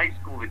in high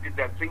school that did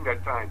that thing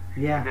that time.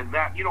 Yeah. And then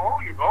that,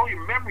 all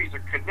your memories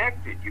are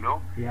connected,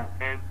 Yeah.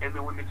 And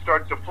then when it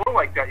starts to flow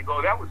like that, you go,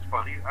 oh, that was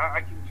funny.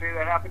 I can say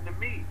that happened to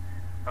me.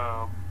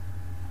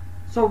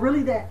 So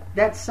really,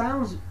 that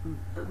sounds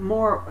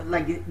more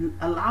like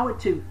allow it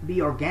to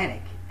be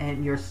organic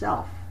and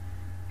yourself.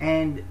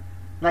 And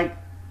like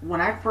when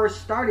I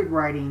first started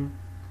writing,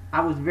 I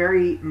was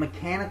very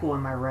mechanical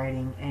in my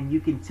writing, and you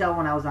can tell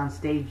when I was on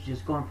stage,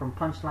 just going from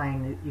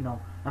punchline,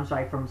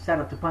 from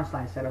setup to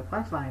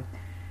punchline.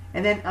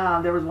 And then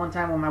there was one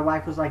time when my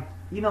wife was like,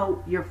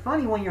 you're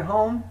funny when you're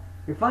home,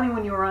 you're funny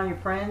when you're around your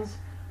friends,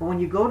 but when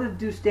you go to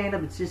do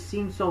stand-up, it just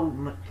seems so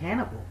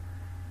mechanical.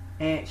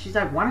 And she's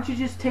like, why don't you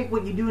just take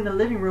what you do in the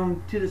living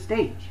room to the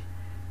stage?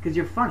 Because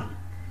you're funny.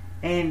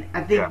 And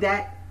I think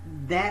that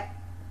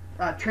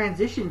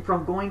transition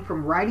from going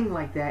from writing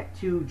like that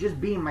to just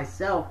being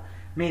myself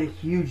made a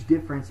huge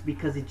difference,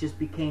 because it just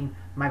became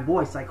my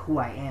voice, like who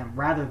I am,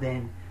 rather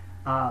than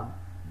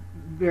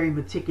very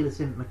meticulous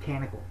and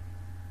mechanical.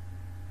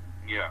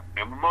 Yeah,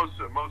 and most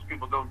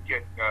people don't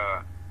get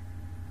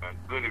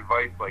good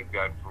advice like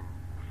that from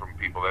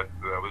people. That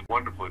was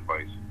wonderful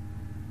advice.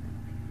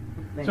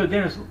 So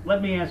Dennis,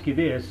 let me ask you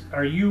this: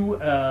 Are you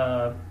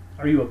a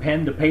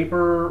pen to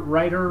paper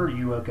writer? Are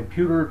you a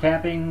computer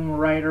tapping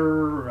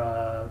writer,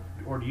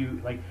 or do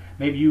you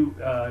maybe you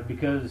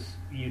because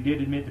you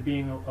did admit to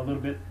being a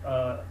little bit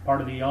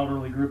part of the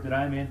elderly group that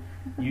I'm in?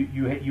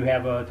 You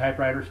have a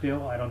typewriter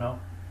still? I don't know.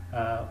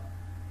 A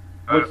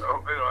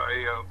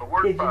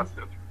word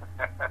processor.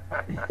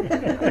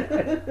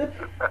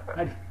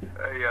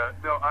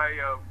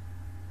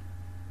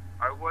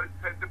 I was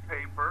pen to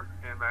paper,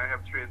 and I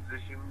have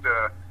transitioned.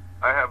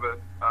 I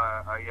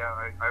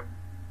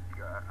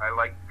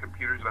like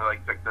computers, and I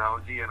like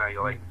technology, and I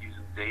like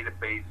using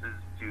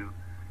databases to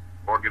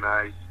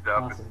organize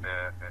stuff. Awesome.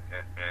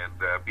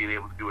 and being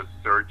able to do a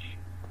search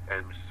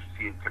and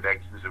seeing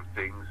connections of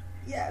things.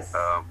 Yes.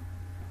 Are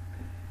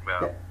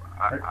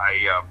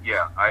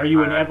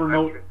you an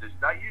Evernote?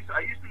 I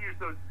used to use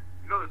those,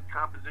 those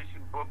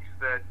composition books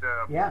that.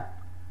 Yeah.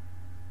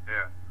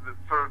 Yeah.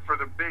 For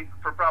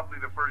probably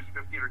the first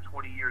 15 or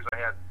 20 years, I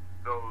had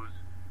those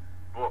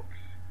books.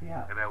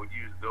 Yeah. And I would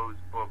use those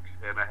books,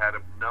 and I had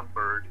them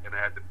numbered, and I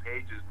had the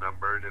pages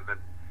numbered, and then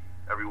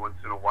every once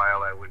in a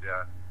while I would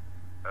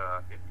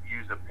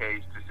use a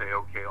page to say,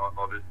 okay,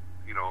 I'll just,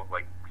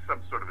 like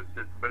some sort of a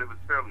system, but it was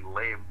fairly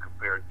lame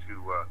compared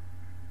to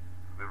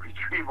the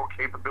retrieval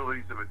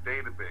capabilities of a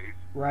database.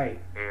 Right.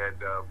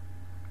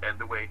 And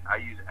the way I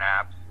use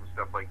apps and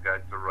stuff like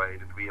that to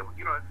write and to be able,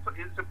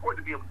 it's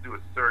important to be able to do a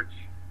search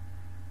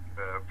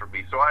for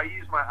me. So I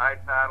use my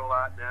iPad a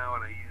lot now,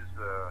 and I use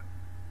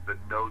the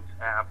Notes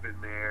app in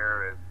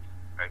there, and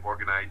I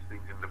organize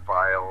things into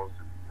files.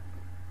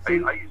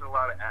 And I use a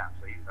lot of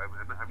apps. I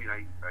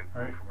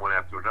move from one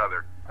app to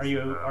another. Are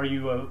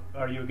you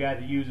a guy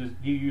that uses?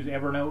 Do you use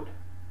Evernote?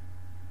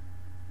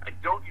 I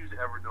don't use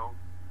Evernote.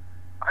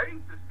 I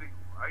use this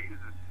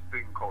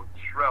thing called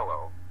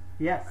Trello.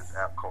 Yes. This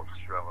app called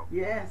Trello.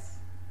 Yes.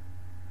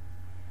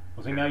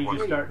 Well, see, now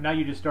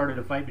you just started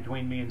a fight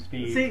between me and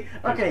Steve. See,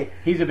 okay.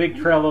 He's a big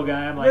Trello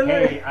guy. I'm like,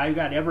 hey, I've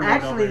got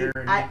Evernote over here.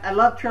 Actually, I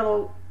love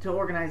Trello to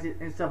organize it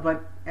and stuff,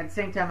 but at the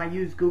same time, I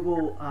use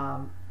Google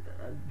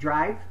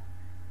Drive.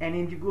 And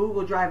in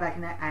Google Drive, I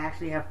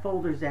actually have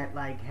folders that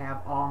like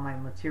have all my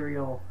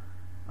material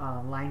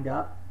lined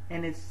up.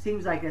 And it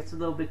seems like it's a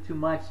little bit too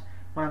much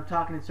when I'm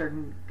talking to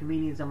certain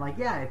comedians. I'm like,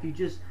 yeah, if you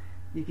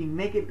can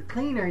make it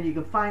cleaner, you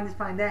can find this,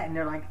 find that, and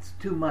they're like, it's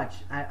too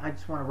much. I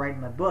just want to write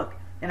in my book,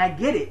 and I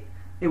get it.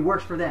 It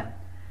works for them.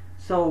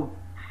 So,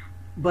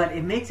 but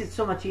it makes it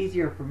so much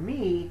easier for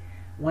me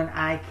when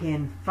I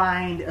can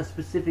find a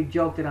specific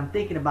joke that I'm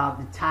thinking about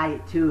to tie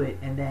it to it,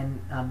 and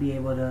then be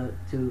able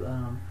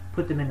to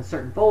put them in a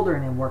certain folder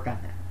and then work on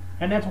that.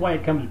 And that's why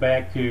it comes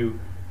back to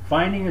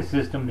finding a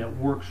system that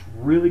works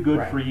really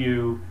good for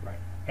you,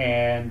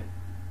 and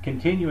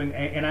continuing.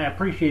 And I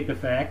appreciate the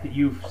fact that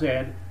you've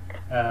said,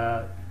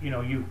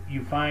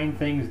 you find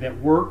things that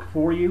work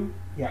for you,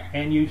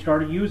 and you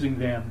started using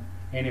them.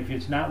 And if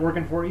it's not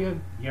working for you,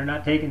 you're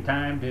not taking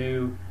time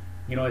to,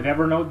 if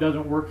Evernote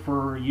doesn't work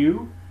for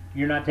you,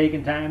 you're not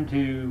taking time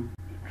to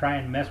try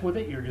and mess with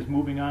it. You're just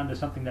moving on to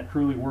something that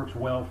truly works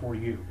well for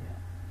you.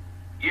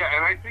 Yeah,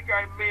 and I think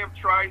I may have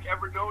tried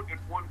Evernote at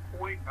one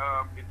point.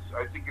 I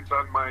think it's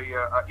on my,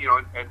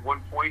 at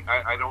one point.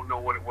 I don't know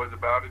what it was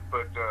about it,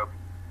 but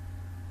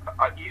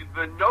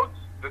the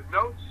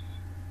notes.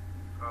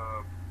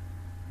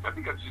 I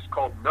think it's just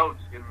called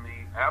Notes in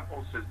the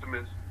Apple system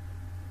is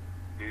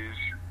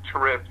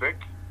terrific.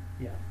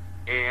 Yeah.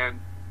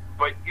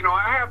 But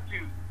I have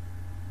to.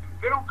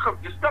 They don't come.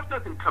 This stuff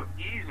doesn't come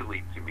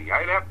easily to me.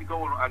 I'd have to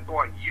go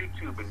on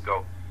YouTube and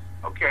go,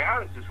 okay,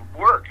 how does this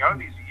work? How does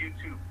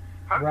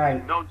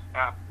the Notes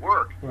app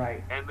work?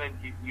 Right. And then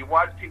you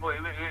watch people,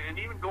 and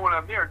even going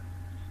on there,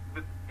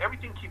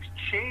 everything keeps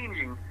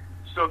changing,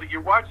 so that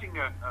you're watching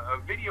a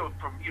video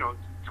from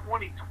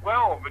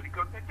 2012, and you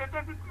go,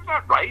 that's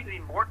not right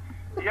anymore.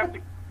 You have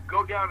to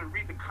go down and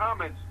read the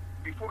comments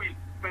before you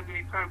spend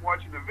any time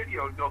watching the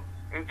video, and go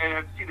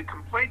and see the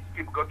complaints.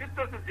 People go, this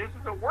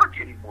doesn't work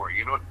anymore.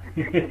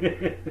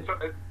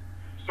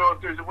 So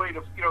if there's a way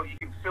to you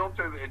can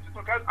filter it.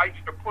 Look, I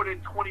put in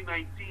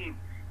 2019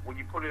 when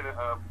you put in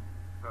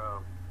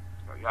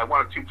I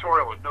want a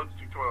tutorial, a notes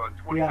tutorial in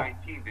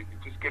 2019 to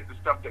just get the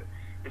stuff that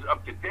is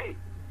up to date.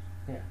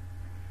 Yeah.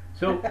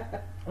 So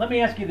let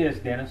me ask you this,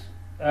 Dennis.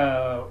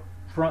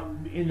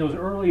 From in those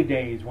early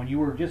days when you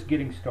were just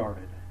getting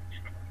started,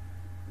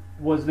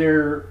 was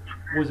there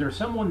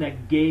someone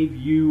that gave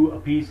you a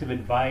piece of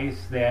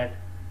advice that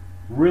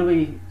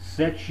really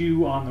set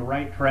you on the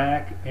right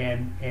track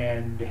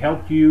and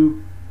helped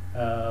you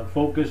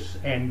focus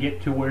and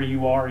get to where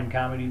you are in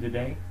comedy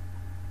today?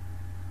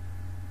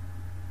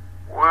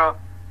 Well,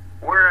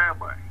 where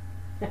am I?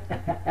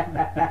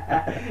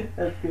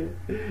 That's good.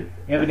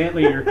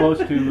 Evidently, you're close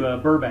to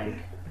Burbank.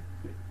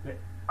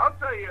 I'll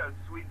tell you a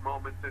sweet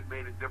moment that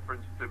made a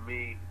difference to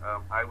me.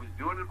 I was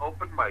doing an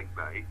open mic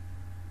night,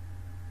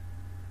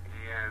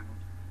 and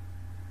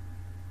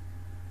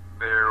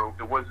there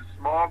was a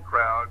small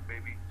crowd,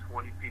 maybe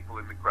 20 people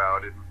in the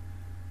crowd, and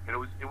it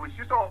was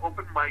just all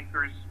open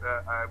micers,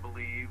 I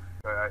believe.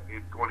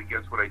 Going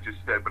against what I just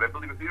said, but I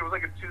believe it was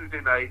like a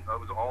Tuesday night. It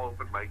was all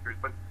open micers,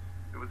 but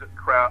there was a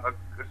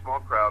small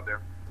crowd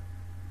there,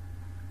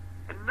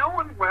 and no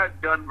one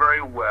had done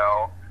very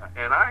well.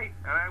 And I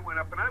went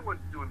up, and I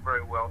wasn't doing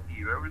very well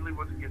either. I really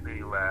wasn't getting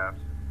any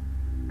laughs.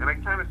 And I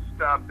kind of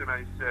stopped, and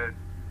I said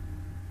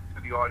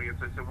to the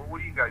audience, I said, well,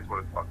 what do you guys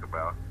want to talk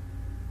about?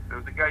 There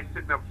was a guy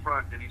sitting up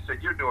front, and he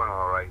said, you're doing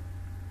all right.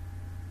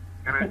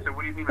 And I said,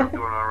 what do you mean I'm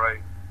doing all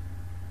right?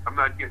 I'm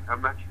not getting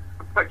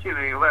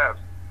any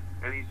laughs.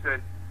 And he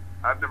said,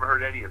 I've never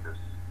heard any of this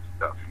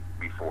stuff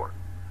before.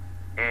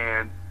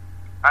 And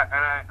I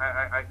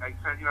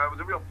kind of, it was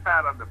a real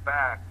pat on the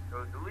back.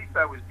 At least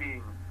I was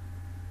being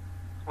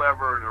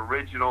clever and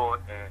original,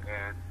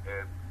 and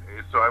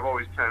so I've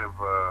always kind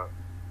of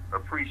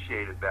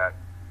appreciated that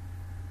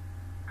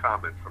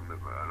comment from the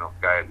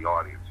guy in the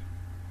audience.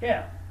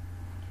 Yeah.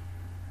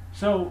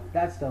 So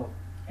that's dope.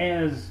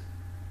 As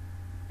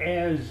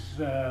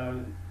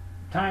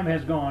time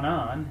has gone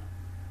on,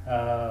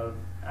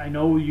 I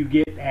know you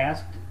get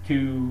asked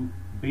to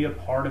be a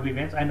part of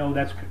events. I know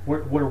that's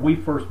where we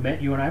first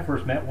met. You and I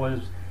first met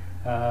was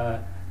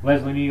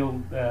Leslie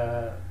Neal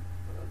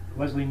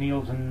Leslie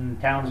Nielsen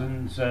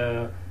Townsend's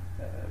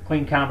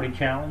Clean Comedy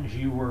Challenge.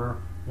 You were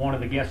one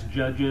of the guest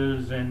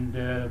judges and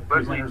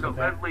presenters of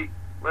that.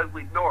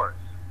 Leslie Norris.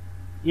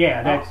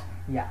 Yeah, that's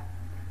Yeah.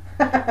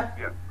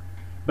 Yeah.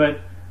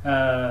 But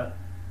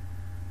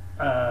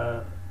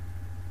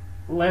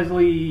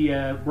Leslie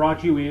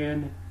brought you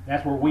in.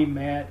 That's where we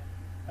met.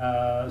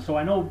 So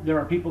I know there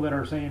are people that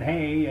are saying,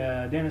 "Hey,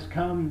 Dennis,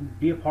 come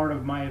be a part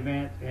of my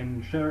event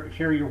and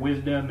share your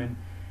wisdom and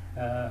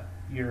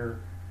your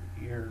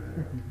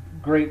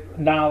great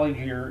knowledge,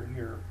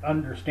 your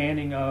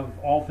understanding of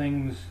all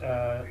things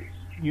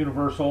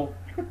universal."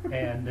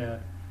 And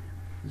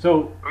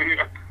so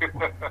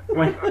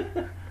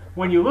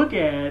when you look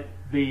at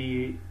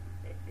the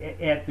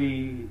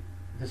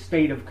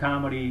state of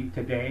comedy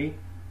today,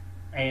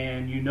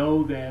 and you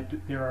know that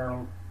there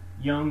are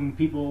young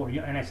people,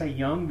 and I say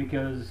young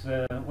because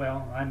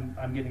well,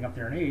 I'm getting up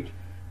there in age,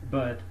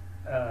 but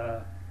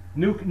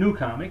new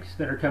comics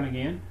that are coming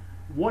in.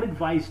 What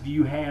advice do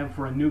you have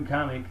for a new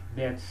comic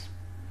that's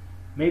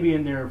maybe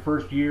in their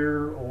first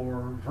year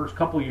or first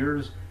couple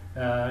years,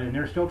 and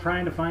they're still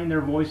trying to find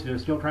their voice, they're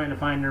still trying to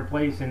find their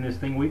place in this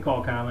thing we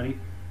call comedy?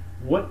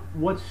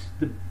 What's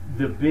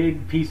the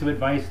big piece of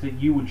advice that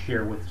you would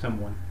share with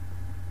someone?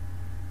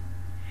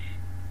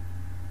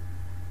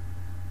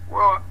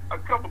 Well, a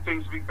couple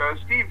things.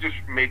 Steve just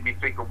made me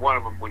think of one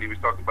of them when he was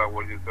talking about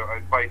what his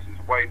advice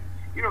his wife.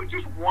 You know,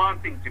 just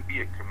wanting to be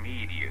a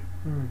comedian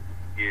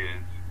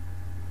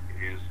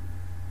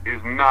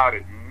is not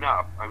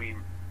enough. I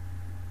mean,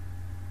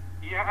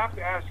 you have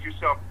to ask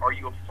yourself, are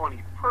you a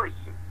funny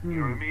person? You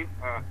know what I mean?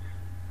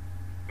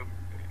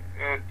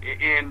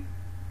 And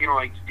you know,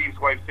 like Steve's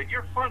wife said,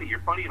 you're funny. You're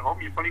funny at home.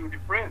 You're funny with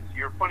your friends.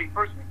 You're a funny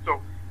person. So,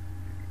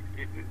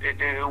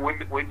 and when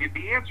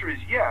the answer is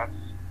yes,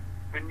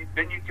 then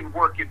you can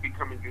work at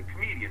becoming a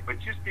comedian. But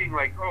just being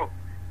like, oh,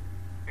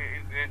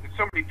 and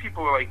so many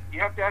people are like, you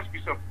have to ask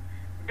yourself,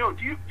 no,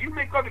 do you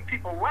make other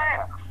people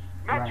laugh?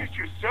 Not just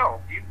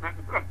yourself.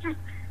 Not just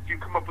if you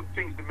come up with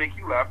things that make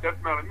you laugh.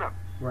 That's not enough.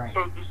 Right.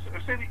 So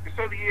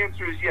the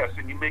answer is yes,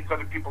 and you make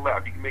other people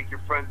laugh. You can make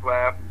your friends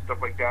laugh and stuff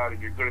like that,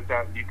 and you're good at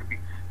that. And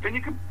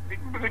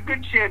there's a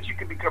good chance you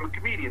can become a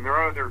comedian. There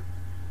are other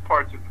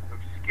parts of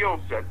skill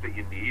set that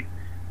you need,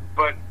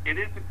 but it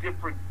is a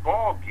different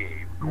ball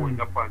game going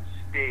up on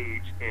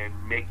stage and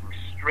making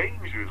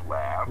strangers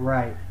laugh.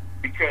 Right.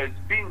 Because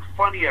being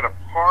funny at a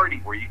party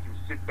where you can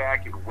sit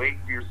back and wait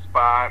for your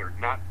spot or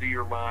not do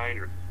your line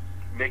or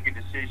make a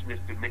decision as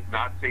to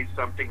not say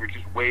something or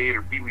just wait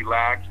or be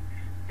relaxed,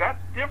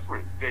 that's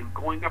different than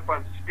going up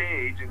on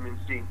stage and then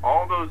seeing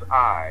all those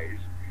eyes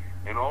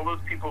and all those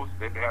people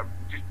that have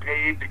just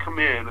paid to come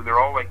in, and they're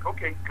all like,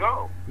 okay,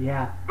 go.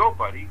 Yeah. Go,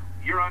 buddy.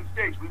 You're on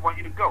stage. We want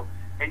you to go.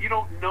 And you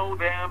don't know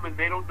them, and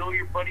they don't know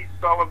your buddy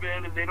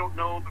Sullivan, and they don't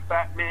know the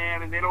Fat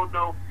Man, and they don't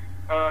know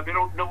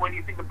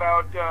anything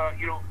about,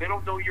 they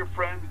don't know your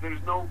friends.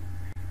 There's no,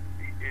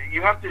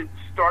 you have to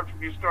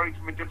you're starting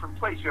from a different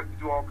place. You have to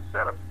do all the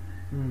setups.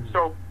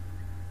 So,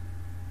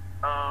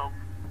 I'll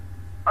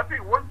tell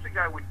you one thing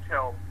I would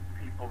tell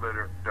people that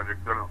are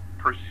going to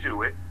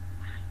pursue it,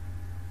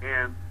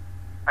 and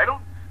I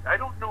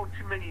don't know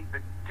too many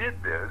that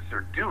did this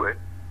or do it.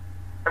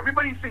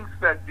 Everybody thinks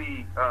that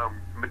the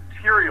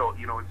material,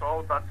 it's all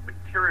about the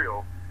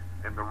material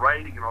and the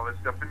writing and all that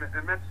stuff,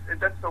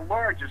 and that's the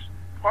largest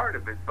part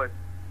of it. But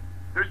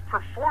there's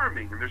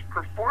performing and there's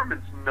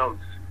performance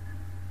notes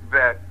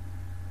that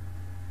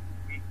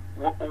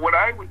what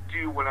I would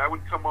do when I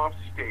would come off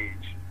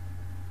stage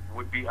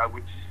would be I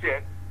would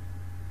sit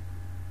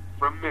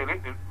for a minute,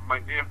 and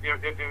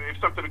if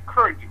something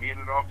occurred to me, and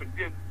it often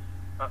did,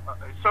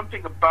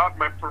 something about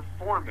my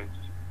performance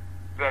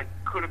that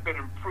could have been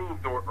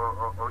improved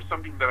or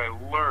something that I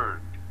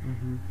learned,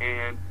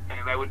 and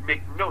I would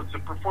make notes,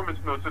 performance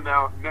notes, and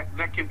now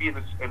that can be in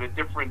a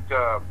different,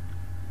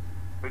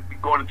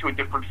 going into a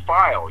different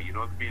file.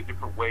 It'd be a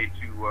different way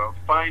to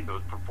find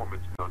those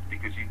performance notes,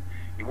 because you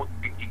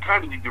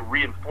kind of need to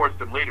reinforce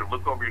them later.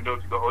 Look over your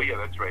notes and go, oh yeah,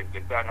 that's right.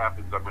 If that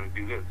happens, I'm going to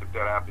do this. If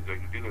that happens, I'm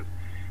going to do this.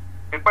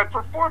 And by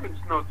performance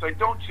notes, I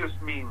don't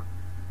just mean,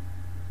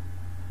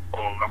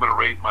 oh, I'm going to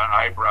raise my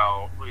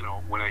eyebrow,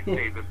 when I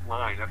say this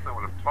line. That's not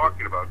what I'm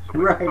talking about. So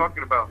when I'm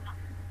talking about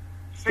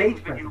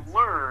things that you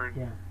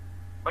learn,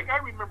 like I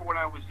remember when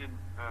I was in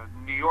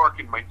New York,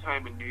 in my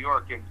time in New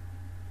York, and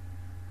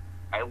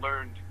I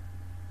learned,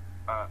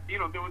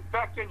 there was,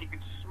 back then you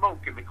could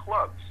smoke in the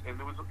clubs, and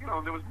there was a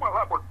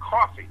lot more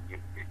coughing.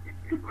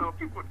 People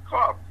would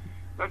cough,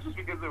 not just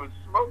because there was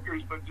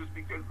smokers, but just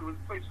because there was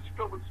places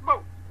filled with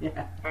smoke.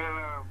 Yeah.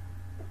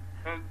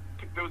 And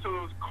there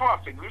was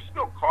coughing. There's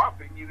still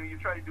coughing. You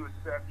try to do a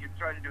set, you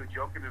try to do a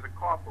joke, and there's a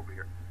cough over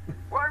here.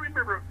 Well, I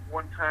remember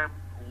one time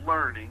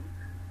learning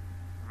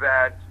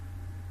that,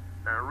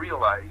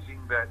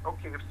 realizing that,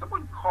 okay, if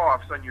someone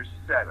coughs on your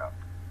setup,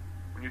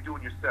 when you're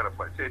doing your setup,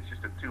 let's say it's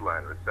just a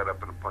two-liner, a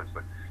setup and a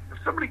punchline. If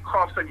somebody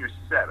coughs on your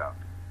setup,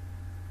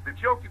 the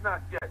joke is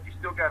not dead. You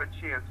still got a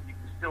chance, and you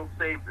can still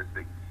save this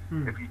thing.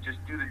 If you just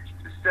do the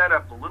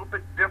setup a little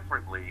bit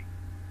differently,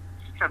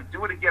 just kind of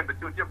do it again,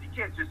 but do it different. You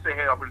can't just say,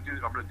 hey, I'm going to do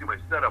my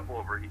setup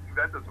over.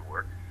 That doesn't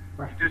work.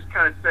 Right. You just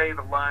kind of say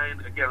the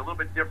line again a little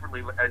bit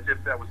differently, as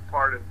if that was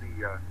part of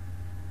the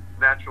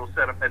natural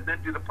setup, and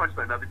then do the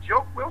punchline. Now the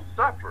joke will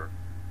suffer,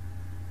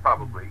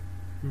 probably,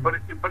 but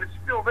it's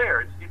still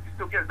there. You can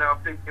still get it. Now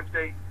if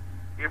they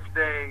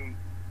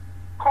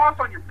cough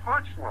on your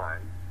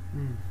punchline,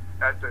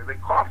 they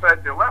cough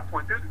at their laugh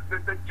point,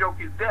 the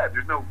joke is dead.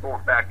 There's no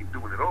going back and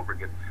doing it over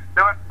again.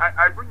 Now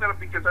I bring that up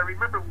because I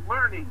remember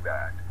learning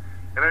that.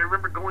 And I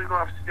remember going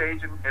off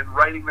stage and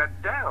writing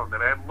that down,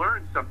 that I had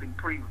learned something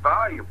pretty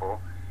valuable.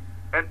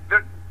 And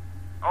that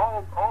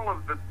all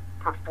of the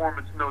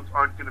performance notes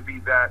aren't going to be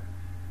that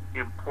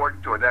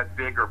important or that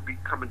big or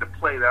come into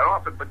play that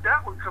often, but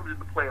that one comes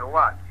into play a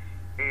lot.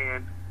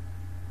 And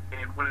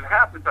when it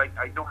happens, I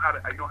know how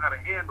to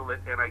handle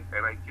it, and I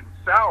can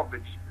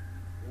salvage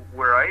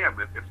where I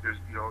am. If there's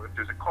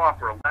a cough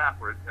or a laugh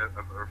or if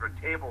a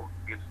table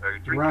gets a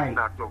drink gets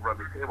knocked over on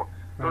the table,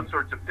 those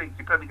sorts of things,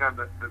 depending on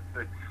the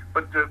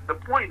but the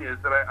point is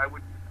that I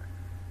would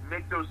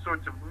make those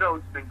sorts of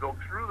notes, then go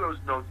through those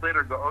notes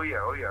later and go, oh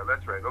yeah,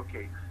 that's right,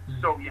 okay.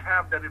 So you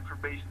have that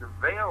information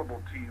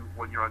available to you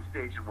when you're on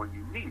stage and when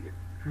you need it.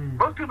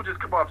 Most people just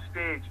come off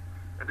stage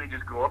and they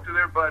just go up to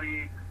their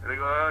buddy and they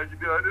go, how'd you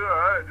do?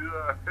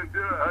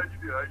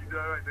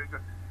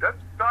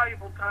 That's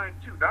valuable time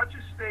too, not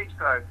just stage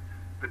time.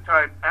 The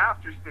time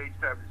after stage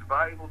time is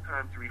valuable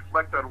time to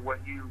reflect on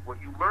what you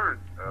learned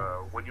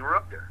when you were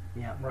up there.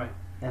 Yeah, right.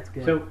 That's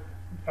good. So,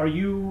 are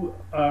you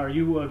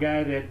a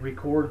guy that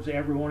records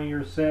every one of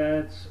your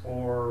sets,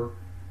 or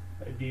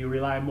do you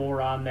rely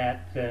more on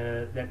that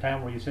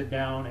time where you sit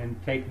down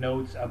and take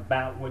notes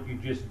about what you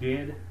just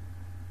did?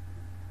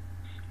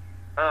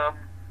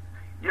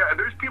 Yeah,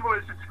 there's people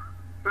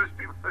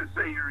that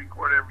say you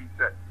record every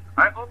set.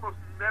 I almost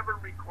never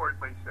record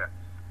my sets.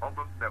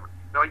 Almost never.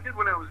 Now I did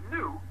when I was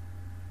new,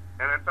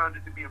 and I found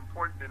it to be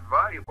important and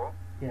valuable.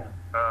 Yeah.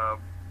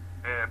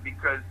 And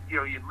because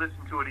you'd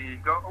listen to it and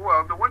you'd go, oh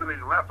well, no wonder they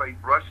didn't laugh. I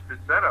rushed the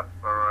setup,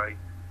 or I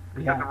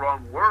said the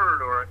wrong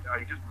word, or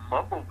I just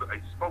mumbled.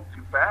 I spoke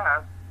too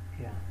fast.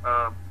 Yeah.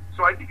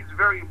 So I think it's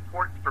very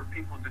important for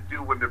people to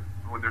do when they're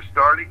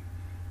starting,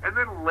 and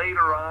then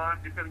later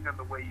on, depending on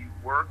the way you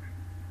work,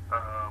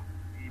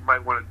 you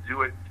might want to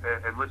do it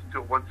and listen to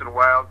it once in a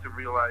while to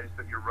realize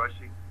that you're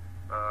rushing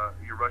a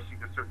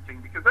certain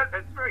thing, because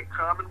that's very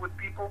common with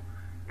people,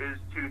 is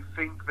to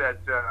think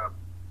that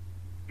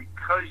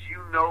because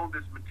you know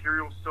this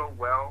material so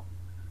well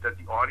that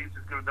the audience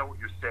is going to know what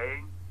you're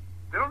saying.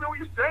 They don't know what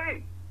you're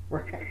saying.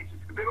 Right.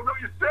 They don't know what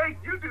you're saying.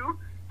 You do.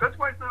 That's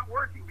why it's not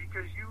working,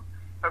 because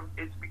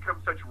it's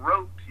become such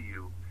rote to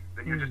you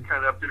that you're just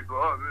kind of up there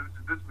going, oh,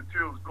 this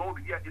material is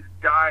golden. Yeah, it's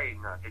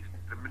dying.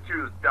 The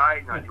material is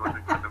dying on you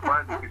on the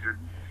vine because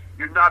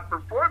you're not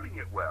performing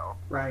it well.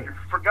 Right. You've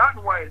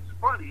forgotten why it's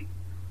funny,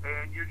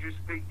 and you're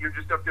just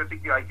up there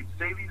thinking, I can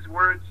say these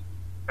words,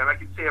 and I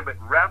can say them in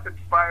rapid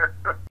fire.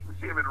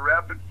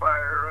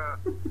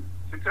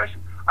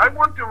 Succession. I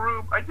worked a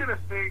room. I did a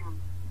thing.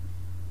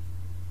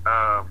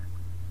 A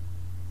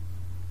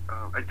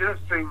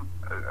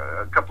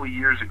couple of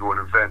years ago, an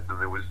event, and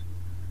there was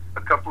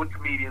a couple of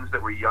comedians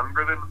that were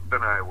younger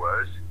than I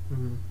was,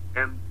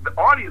 and the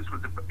audience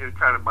was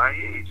kind of my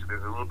age.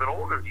 They're a little bit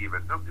older,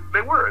 even.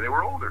 They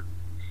were older,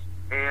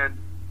 and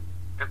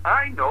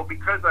I know,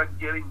 because I'm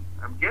getting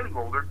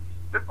older,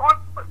 that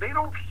they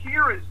don't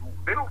hear as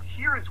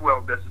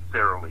well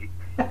necessarily,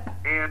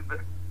 and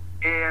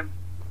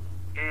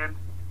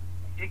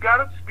you got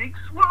to speak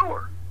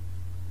slower.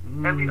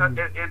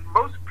 And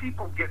most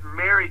people get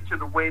married to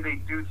the way they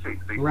do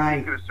things. They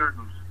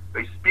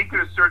speak at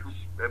a certain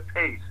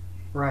pace,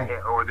 right?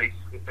 Or they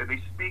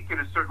speak in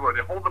a certain way.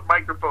 They hold the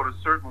microphone a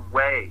certain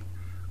way,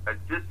 a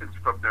distance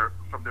from their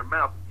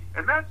mouth,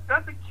 and that's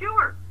a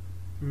killer.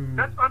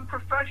 That's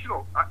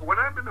unprofessional. When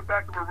I'm in the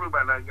back of a room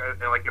and I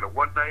like at a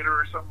one-nighter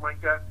or something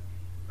like that,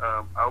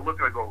 I'll look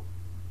at the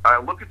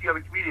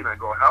other comedian and I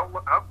go,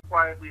 how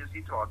quietly is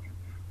he talking?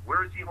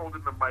 Where is he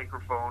holding the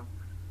microphone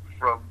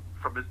from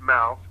his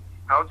mouth?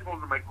 How is he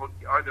holding the microphone?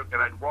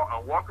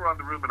 I'll walk around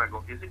the room and I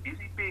go, is he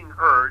being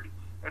heard?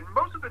 And a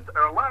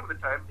lot of the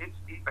time,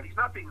 he's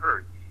not being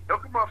heard. He'll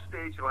come off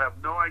stage, he'll have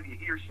no idea,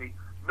 he or she,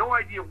 no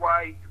idea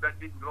why that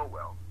didn't go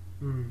well,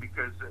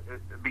 because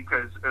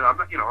I'm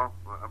not,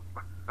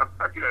 I'm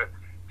not going to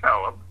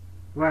tell them.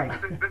 Right.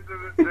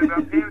 They're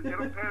not paying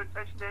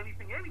attention to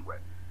anything anyway.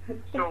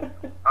 So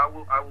I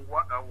will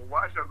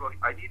watch. I'll go,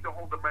 I need to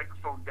hold the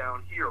microphone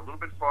down here a little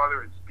bit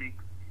farther and speak.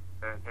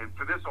 And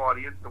for this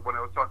audience, the one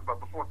I was talking about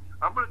before,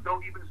 I'm going to go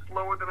even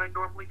slower than I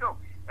normally go.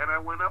 And I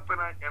went up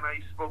and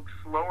I spoke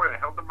slower. And I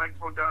held the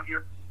microphone down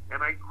here,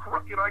 and I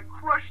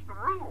crushed the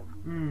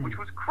room, which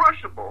was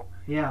crushable.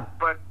 Yeah.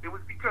 But it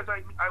was because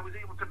I was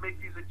able to make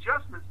these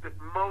adjustments that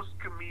most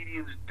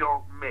comedians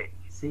don't make.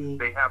 See,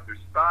 they have their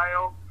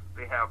style,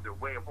 they have their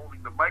way of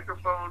holding the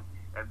microphone,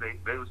 and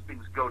those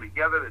things go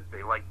together. That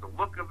they like the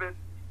look of it,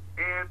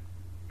 and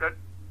that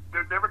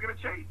they're never going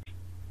to change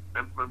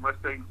unless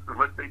they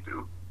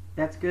do.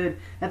 That's good.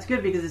 That's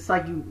good because it's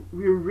like you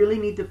really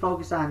need to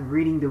focus on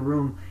reading the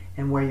room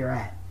and where you're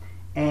at,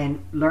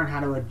 and learn how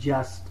to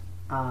adjust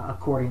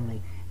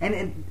accordingly.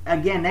 And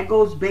again, that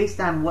goes based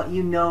on what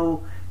you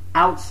know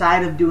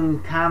outside of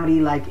doing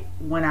comedy. Like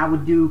when I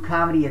would do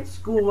comedy at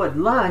school at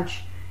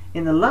lunch,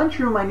 in the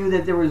lunchroom, I knew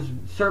that there was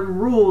certain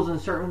rules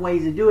and certain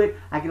ways to do it.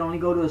 I could only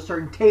go to a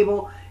certain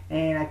table,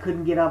 and I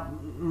couldn't get up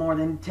more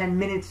than 10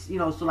 minutes. You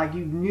know, so like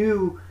you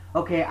knew,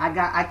 okay,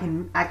 I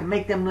can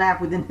make them laugh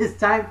within this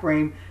time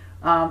frame.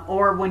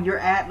 Or when you're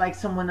at like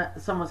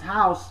someone's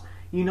house,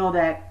 you know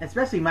that,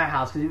 especially my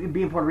house, because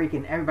being Puerto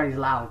Rican, everybody's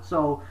loud.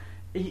 So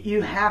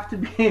you have to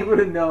be able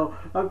to know,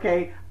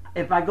 okay,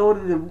 if I go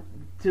to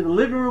the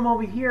living room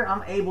over here,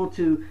 I'm able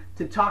to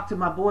talk to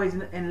my boys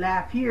and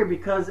laugh here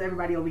because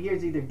everybody over here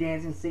is either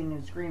dancing, singing,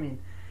 and screaming.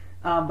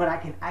 But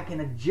I can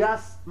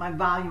adjust my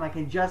volume, I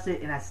can adjust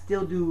it, and I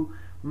still do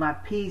my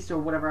piece or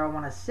whatever I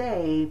want to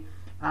say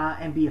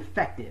and be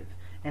effective.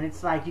 And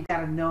it's like you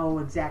got to know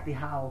exactly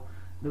how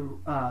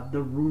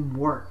the room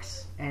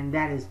works, and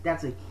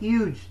that's a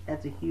huge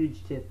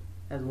tip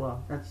as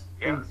well. That's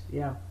thanks.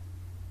 Yeah.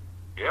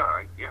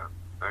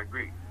 I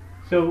agree.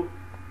 So,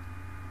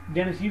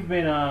 Dennis, you've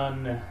been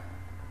on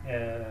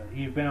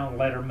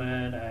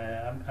Letterman.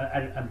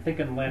 I'm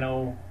thinking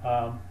Leno.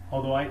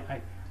 Although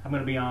I'm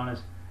going to be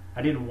honest,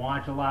 I didn't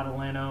watch a lot of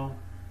Leno.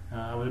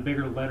 I was a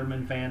bigger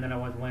Letterman fan than I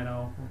was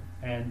Leno.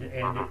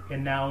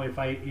 And now if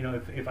I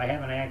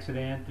have an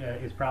accident,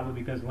 it's probably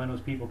because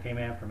Leno's people came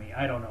after me.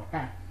 I don't know.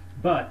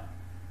 But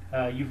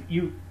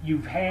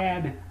you've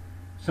had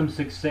some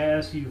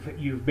success.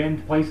 You've been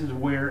to places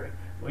where,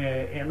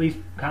 at least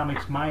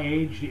comics my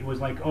age, it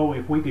was like, oh,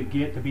 if we could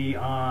get to be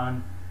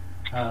on,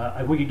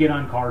 if we could get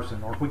on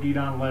Carson, or if we could get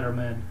on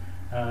Letterman,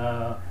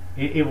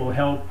 it will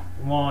help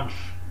launch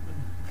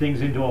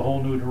things into a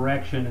whole new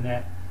direction. And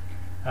that,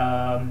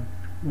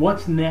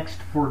 what's next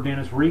for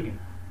Dennis Regan?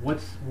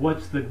 What's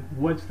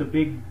the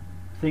big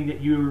thing that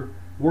you're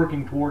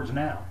working towards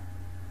now?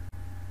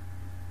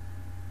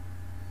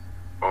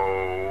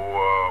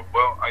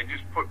 Well, I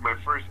just put my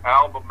first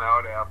album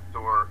out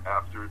after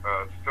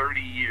 30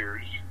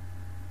 years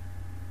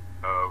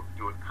of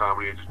doing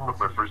comedy. I just put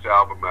my first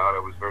album out. I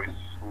was very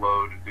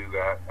slow to do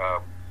that.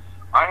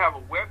 I have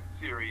a web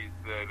series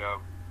that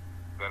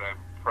I'm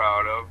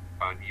proud of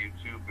on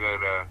YouTube that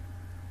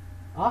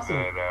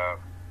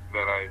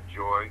I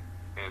enjoy,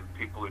 and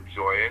people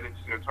enjoy it.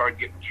 It's hard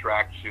getting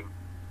traction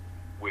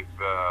with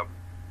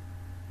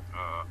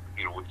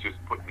with just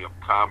putting up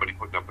comedy,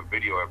 putting up a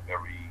video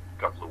every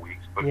couple of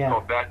weeks. But it's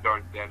called That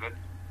Darn Dennis.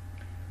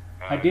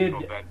 It's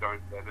called That Darn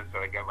Dennis,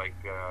 and I got like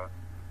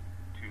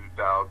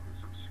 2,000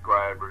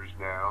 subscribers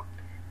now.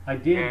 I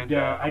did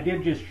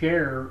just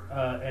share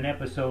an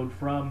episode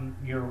from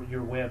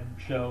your web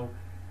show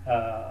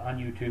on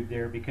YouTube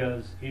there,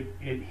 because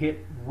it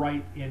hit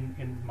right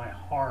in my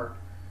heart,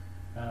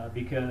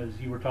 because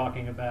you were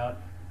talking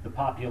about the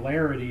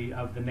popularity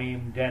of the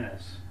name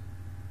Dennis.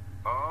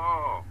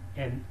 Oh.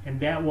 And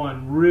that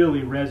one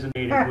really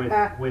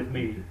resonated with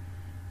me,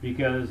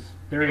 because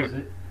there's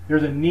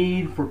a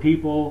need for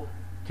people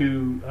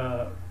to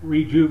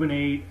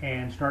rejuvenate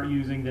and start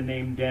using the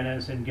name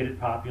Dennis and get it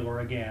popular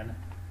again.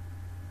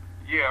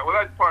 Yeah, well,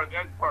 that's part of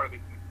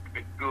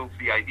the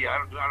goofy idea. I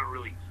don't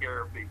really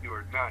care if they do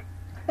or not.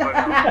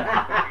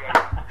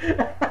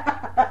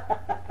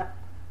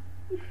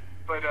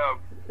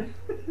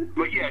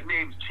 But yeah,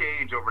 names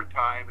change over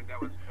time, and I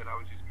was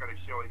just kind of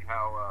showing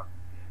how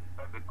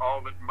that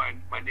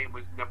my name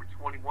was number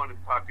 21 in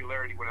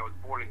popularity when I was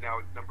born, and now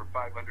it's number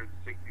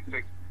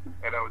 566.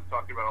 And I was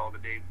talking about all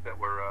the names that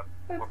were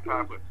more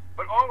popular.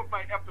 But all of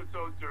my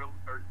episodes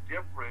are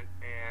different,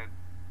 and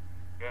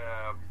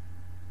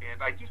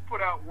I just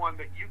put out one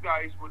that you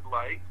guys would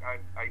like. I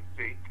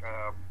think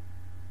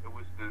it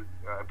was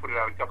I put it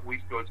out a couple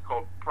weeks ago. It's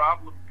called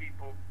Problem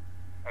People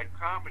at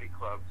Comedy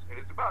Clubs, and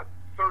it's about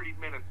 30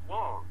 minutes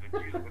long.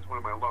 It's one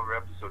of my longer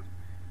episodes,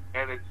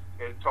 and it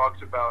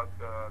talks about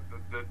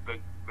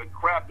the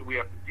crap that we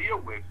have to deal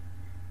with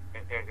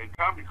at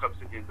comedy clubs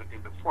in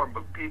the form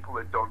of people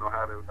that don't know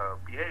how to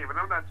behave. And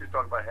I'm not just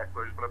talking about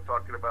hecklers, but I'm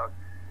talking about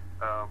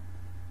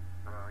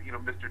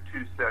Mr.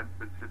 2 Cents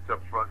that sits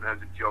up front and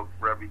has a joke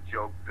for every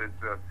joke that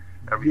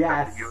every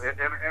time you do.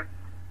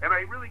 And I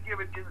really give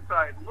an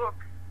inside look.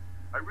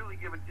 I really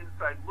give an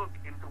inside look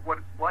into what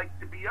it's like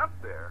to be up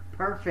there.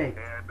 Perfect.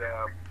 And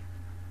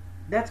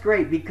that's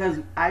great, because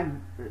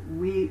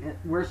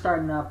we're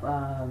starting up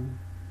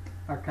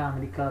our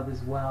comedy club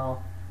as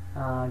well,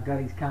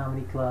 Gutty's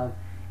Comedy Club,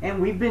 and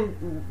we've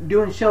been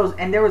doing shows,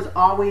 and there's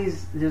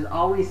always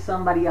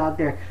somebody out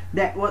there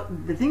that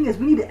the thing is,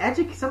 we need to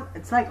educate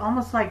it's like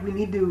almost like we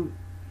need to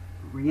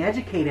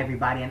re-educate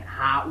everybody on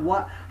how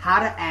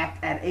to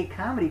act at a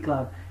comedy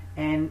club.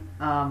 And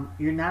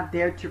you're not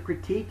there to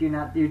critique,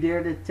 you're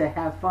there to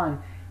have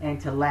fun and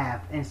to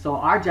laugh. And so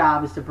our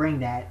job is to bring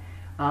that.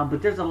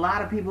 But there's a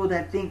lot of people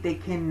that think they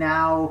can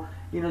now,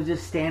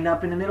 just stand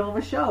up in the middle of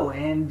a show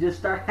and just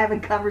start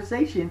having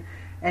conversation.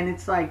 and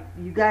it's like,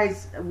 you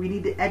guys, we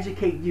need to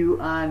educate you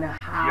on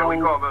how Yeah, we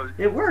call those.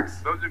 it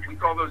works. We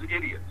call those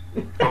idiots.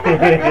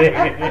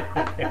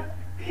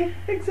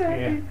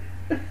 Exactly.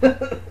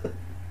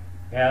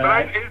 Yeah,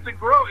 But it's a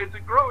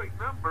growing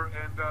number,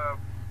 and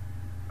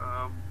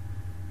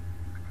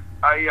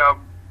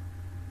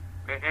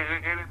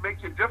and it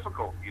makes it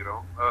difficult.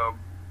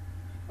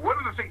 One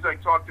of the things I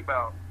talked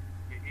about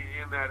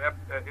in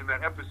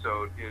that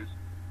episode is,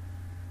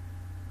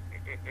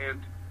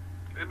 and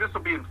this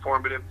will be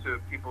informative to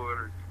people that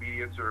are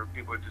comedians or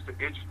people that are just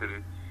interested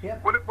in.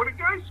 Yep. When a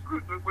guy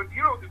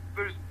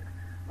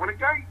when a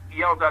guy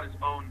yells out his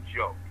own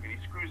joke and he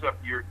screws up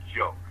your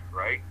joke,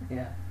 right?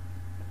 Yeah.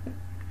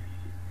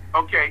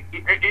 Okay,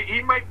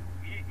 he might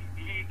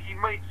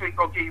think,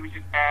 okay, he was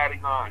just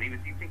adding on. He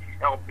thinks he's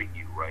helping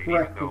you, right?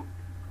 Right. Even though,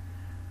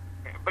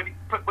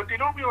 but they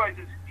don't realize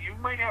is you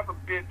might have a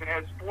bit that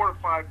has 4 or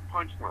 5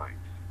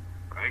 punchlines,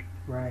 right?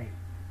 Right.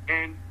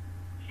 And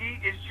he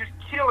is just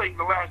killing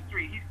the last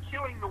 3. He's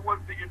killing the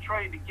ones that you're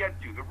trying to get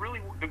to.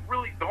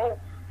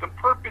 The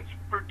purpose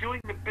for doing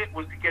the bit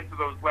was to get to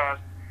those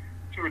last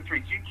 2 or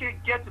 3. So you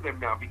can't get to them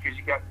now because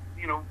you got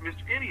Mr.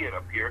 Idiot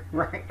up here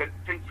Right. that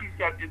thinks he's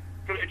got a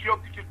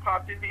joke that just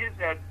popped into his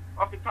head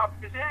off the top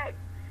of his head.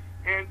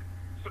 And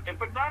so,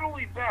 but not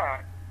only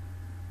that,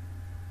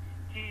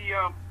 he,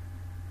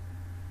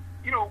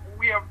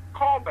 we have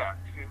callbacks,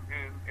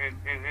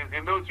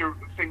 and those are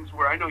things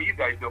where I know you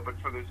guys know, but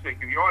for the sake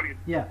of the audience,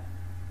 Yeah.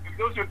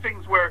 those are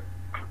things where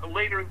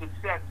later in the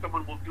set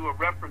someone will do a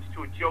reference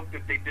to a joke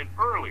that they did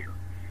earlier,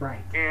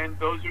 Right. and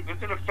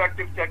that's an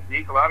effective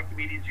technique. A lot of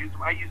comedians use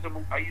them. I use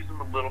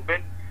them a little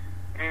bit,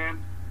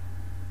 and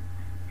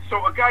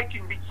so a guy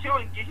can be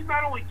killing. He's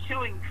not only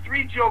killing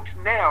 3 jokes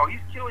now, he's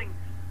killing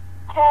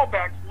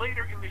callbacks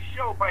later in the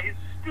show by his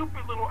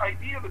stupid little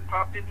idea that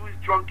popped into his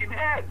drunken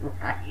head.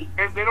 Right.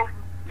 And they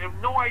have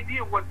no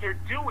idea what they're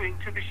doing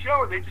to the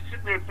show. They're just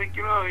sitting there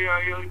thinking, oh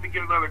yeah, let me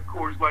get another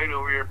Coors Light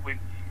over here, please.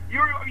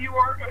 You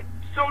are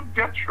so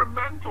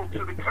detrimental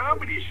to the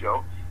comedy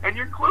show, and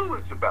you're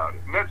clueless about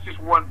it. And that's just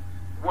one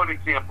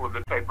example of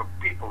the type of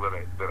people that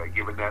I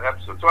give in that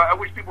episode. So I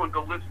wish people would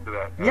go listen to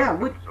that. Yeah.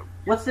 Episode.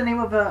 What's the name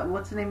of the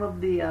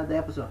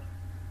episode?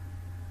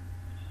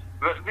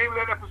 The name of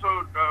that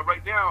episode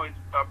right now is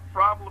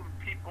Problem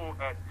People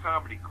at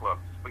Comedy Clubs.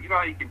 But you know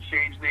how you can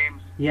change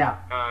names? Yeah.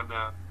 And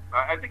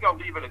I think I'll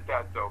leave it at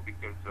that, though,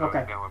 because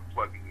Okay. now I'm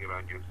plugging it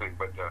on your thing.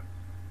 But,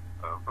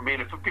 I mean,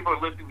 if people are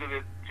listening to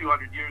this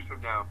 200 years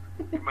from now,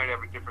 you might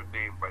have a different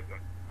name by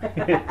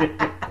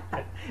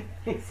then.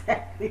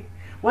 Exactly.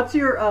 What's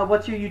your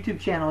YouTube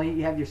channel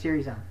you have your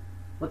series on?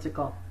 What's it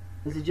called?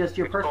 Is it just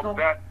your It's personal?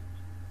 It's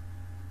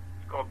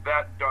called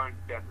That Darn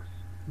Dennis.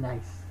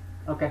 Nice.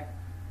 Okay.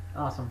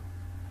 Awesome.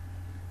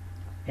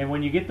 And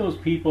when you get those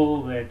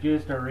people that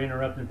just are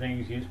interrupting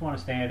things, you just want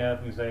to stand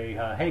up and say,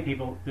 "Hey,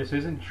 people, this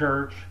isn't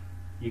church.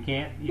 You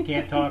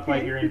can't talk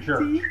like you're in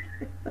church."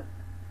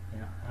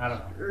 I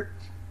don't know.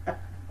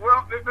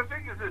 Well, the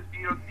thing is this,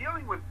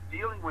 dealing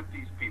with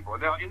these people.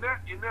 Now, in that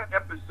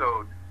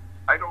episode,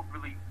 I don't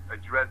really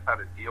address how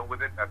to deal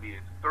with it. I mean,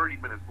 it's 30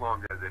 minutes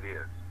long as it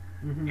is,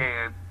 Mm-hmm.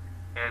 and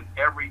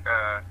every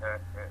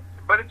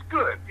but it's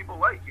good. People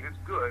like it. It's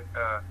good.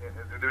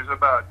 There's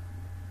about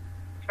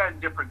 10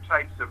 different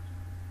types of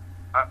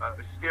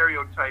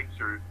stereotypes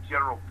or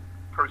general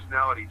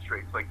personality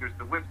traits. Like there's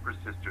the Whisper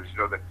Sisters.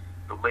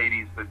 The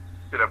ladies that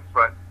sit up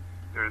front.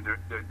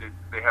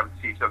 They haven't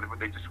seen each other, but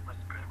they just whisper.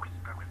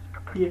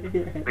 Yeah.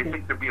 They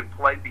think they're being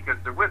polite because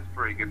they're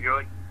whispering, and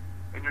you're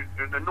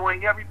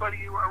annoying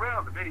everybody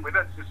around them. Anyway,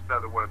 that's just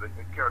another one of the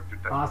character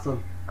types.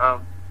 Awesome. I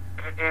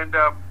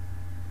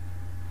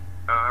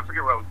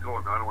forget where I was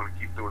going. I don't want to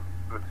keep doing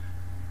this.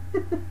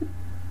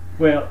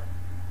 Well,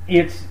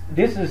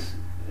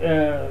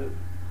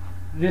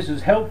 this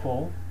is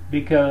helpful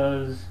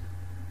because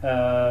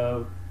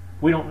I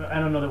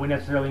don't know that we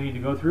necessarily need to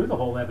go through the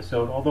whole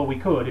episode, although we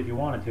could if you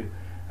wanted to.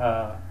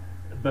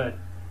 But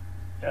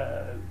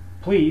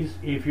please,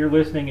 if you're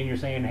listening and you're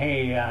saying,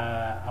 "Hey,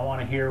 I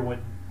want to hear what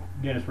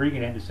Dennis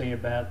Regan had to say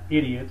about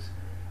idiots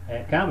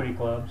at comedy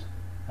clubs,"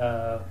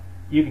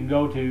 you can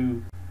go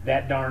to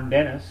That Darn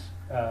Dennis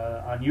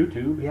on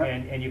YouTube, Yep.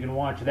 and you can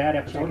watch that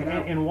episode Check it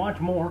out. and watch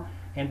more.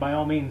 And by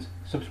all means,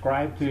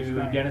 subscribe to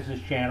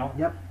Dennis's channel.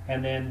 Yep.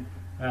 And then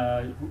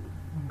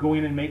go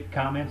in and make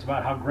comments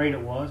about how great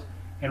it was,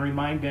 and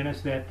remind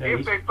Dennis that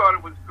If they thought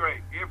it was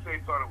great,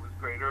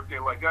 or if they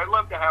liked it, I'd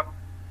love to have.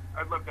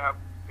 And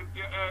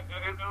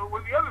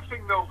well, the other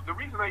thing, though, the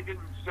reason I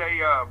didn't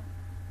say, I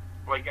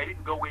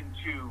didn't go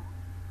into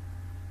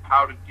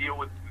how to deal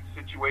with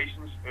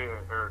situations,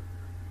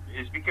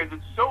 is because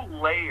it's so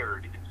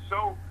layered. It's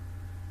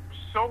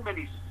so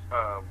many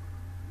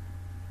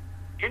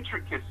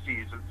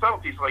intricacies and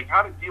subtleties, like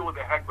how to deal with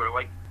a heckler.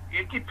 Like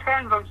it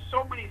depends on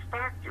so many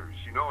factors,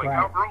 Right.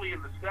 how early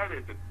in the set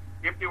is it?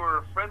 If it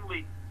was a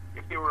friendly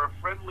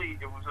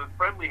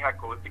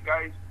heckle. If the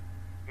guy's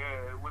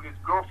with his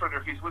girlfriend, or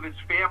if he's with his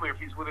family, or if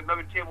he's with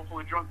another table full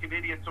of drunken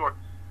idiots, or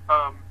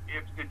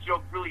if the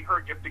joke really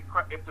hurt, if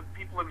the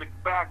people in the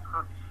back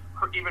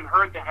even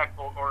heard the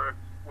heckle, or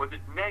was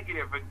it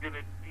negative, and did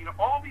it,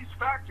 all these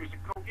factors that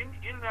go in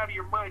and out of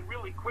your mind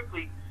really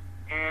quickly,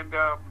 and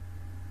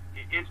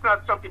it's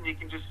not something you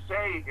can just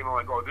say,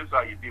 like, oh, this is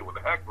how you deal with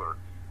a heckler.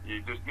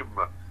 You just give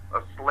them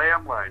a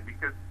slam line,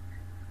 because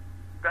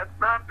that's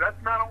not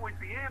always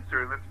the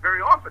answer, and that's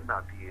very often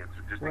not the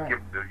answer, just Right. to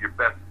give them your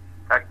best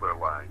heckler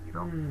line,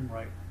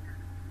 Right.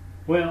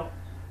 Well,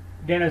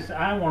 Dennis,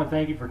 I want to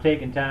thank you for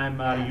taking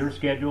time out of your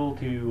schedule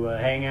to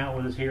hang out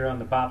with us here on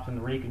the Pops and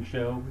the Rican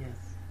Show.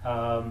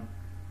 Yes.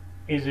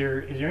 Is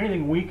there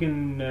anything we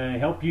can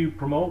help you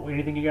promote?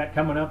 Anything you got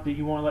coming up that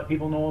you want to let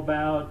people know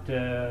about?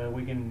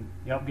 We can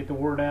help get the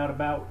word out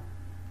about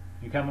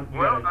you coming.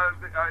 Well,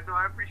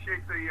 I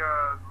appreciate the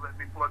let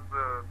me plug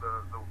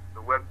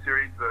the web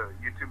series, the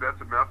YouTube.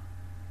 That's enough.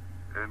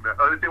 And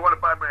if they want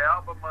to buy my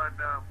album on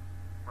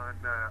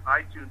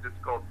iTunes, it's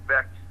called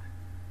Vexed.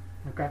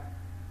 Okay.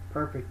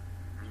 Perfect.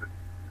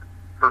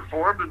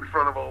 Performed in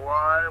front of a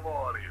live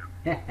audience.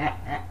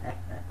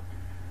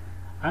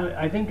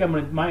 I think I'm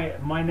gonna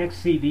my next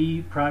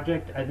CD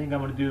project. I think I'm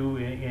gonna do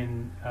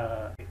in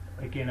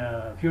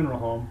a funeral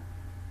home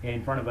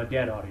in front of a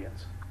dead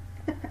audience.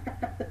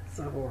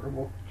 So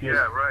horrible.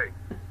 Yeah, right.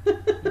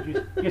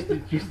 Just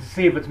to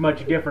see if it's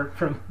much different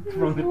from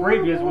the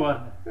previous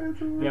one.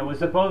 That was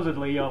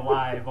supposedly a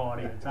live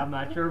audience. I'm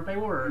not sure if they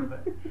were,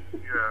 but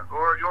Yeah,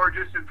 or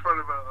just in front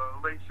of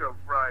a late show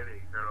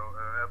Friday,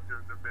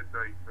 after the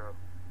midnight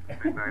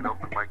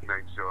open mic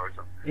night show or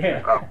something.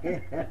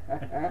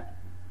 yeah.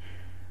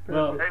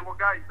 Well, Hey,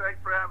 guys, thanks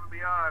for having me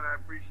on. I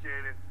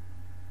appreciate it.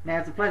 Man,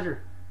 it's a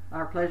pleasure.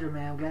 Our pleasure,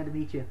 man. I'm glad to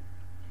meet you.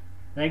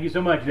 thank you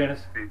so much,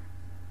 Dennis.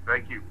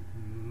 Thank you.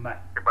 Bye.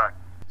 Goodbye.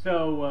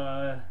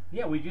 So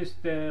we just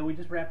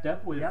wrapped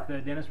up with Yep.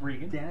 Dennis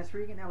Regan. Dennis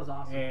Regan, that was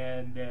awesome.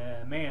 And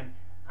man,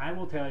 I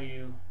will tell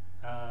you,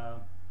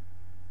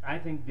 I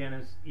think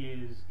Dennis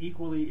is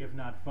equally, if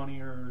not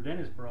funnier, than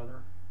his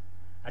brother.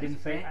 I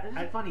didn't say This is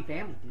a funny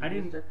family, dude.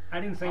 I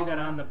didn't say that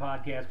on the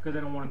podcast because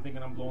I don't want him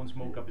thinking I'm blowing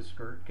smoke up his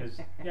skirt, because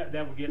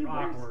that would get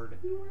awkward.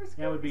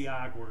 That would be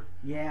awkward.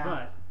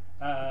 Yeah.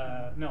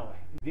 But no,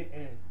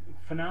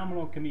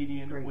 phenomenal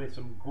comedian Great. with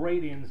some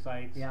great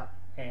insights. Yeah.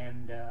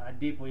 And I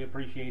deeply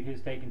appreciate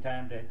his taking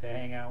time to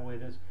hang out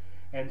with us.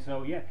 And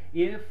so yeah,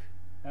 if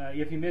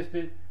you missed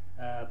it,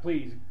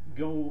 please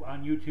go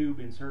on YouTube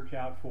and search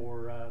out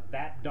for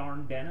That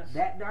Darn Dennis.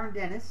 That Darn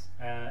Dennis.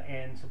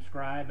 And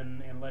subscribe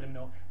and let him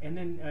know. And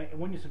then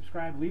when you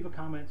subscribe, leave a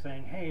comment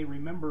saying, hey,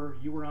 remember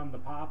you were on the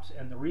Pops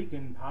and the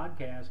Rican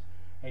podcast,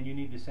 and you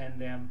need to send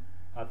them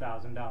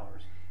 $1,000.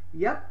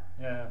 Yep.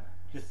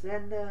 Just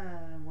Send,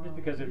 just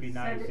because it'd be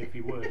nice if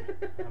he would.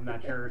 I'm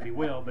not sure if he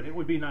will, but it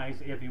would be nice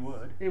if he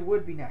would. It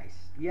would be nice.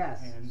 Yes.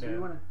 And, so you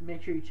want to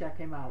make sure you check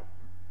him out.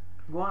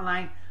 Go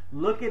online,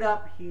 look it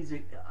up. He's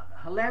a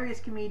hilarious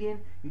comedian.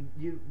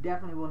 You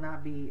definitely will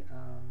not be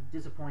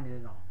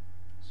disappointed at all.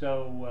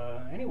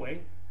 So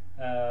anyway,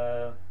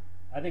 I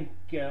think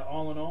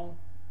all in all,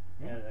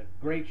 a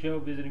great show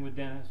visiting with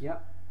Dennis.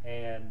 Yep.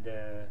 And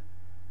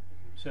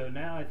so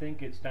now I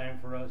think it's time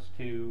for us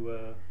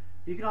to.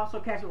 You can also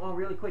catch him. Oh,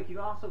 really quick. You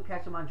can also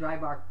catch him on Dry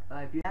Bar.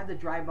 If you have the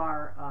Dry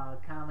Bar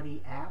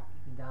comedy app,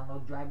 you can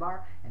download Dry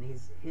Bar, and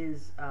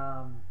his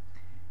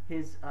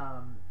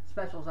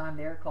specials on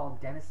there called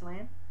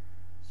Dennisland.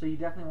 So you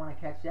definitely want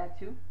to catch that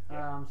too.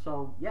 Yeah.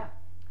 So yeah,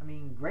 I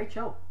mean, great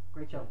show.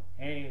 Great show.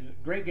 Hey,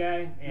 great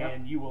guy,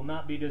 and you will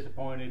not be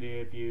disappointed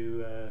if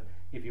you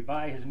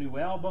buy his new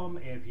album,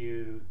 if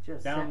you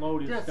Just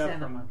download his stuff send him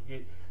from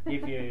it,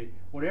 if you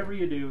whatever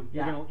you do,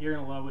 Yeah. you're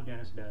gonna love what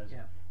Dennis does.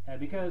 Yeah.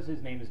 Because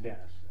his name is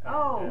Dennis.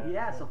 Oh,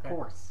 yes, of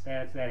course.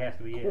 That has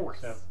to be Of course.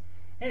 it. So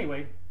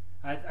anyway,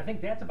 I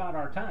think that's about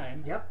our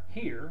time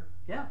here.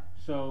 Yeah.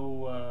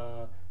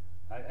 So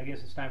I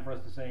guess it's time for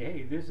us to say,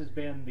 hey, this has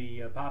been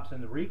the Pops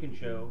and the Rican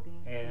Show,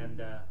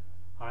 and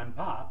I'm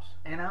Pops,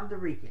 And I'm the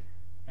Rican.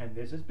 and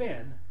this has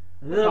been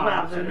The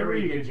Pops and the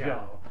Rican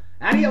Show.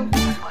 Adios.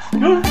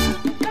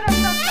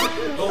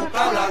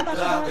 Toca la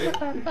clave,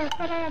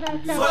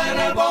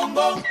 suena el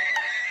bongo,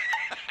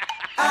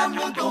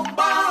 hazme un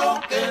tumbao,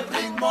 que el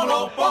ritmo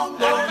lo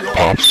pongo yo.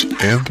 Pops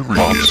and the Rican.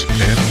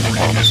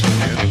 Pops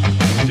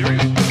and the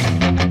Rican.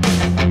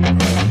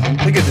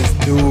 Look at this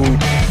dude.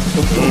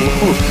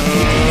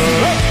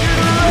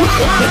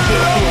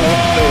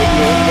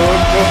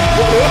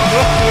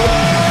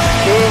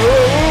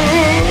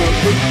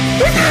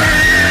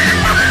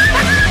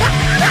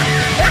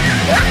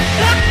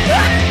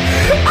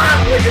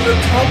 Look at the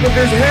top of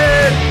his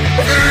head.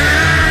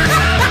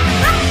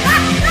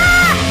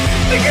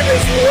 Look at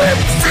his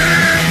lips.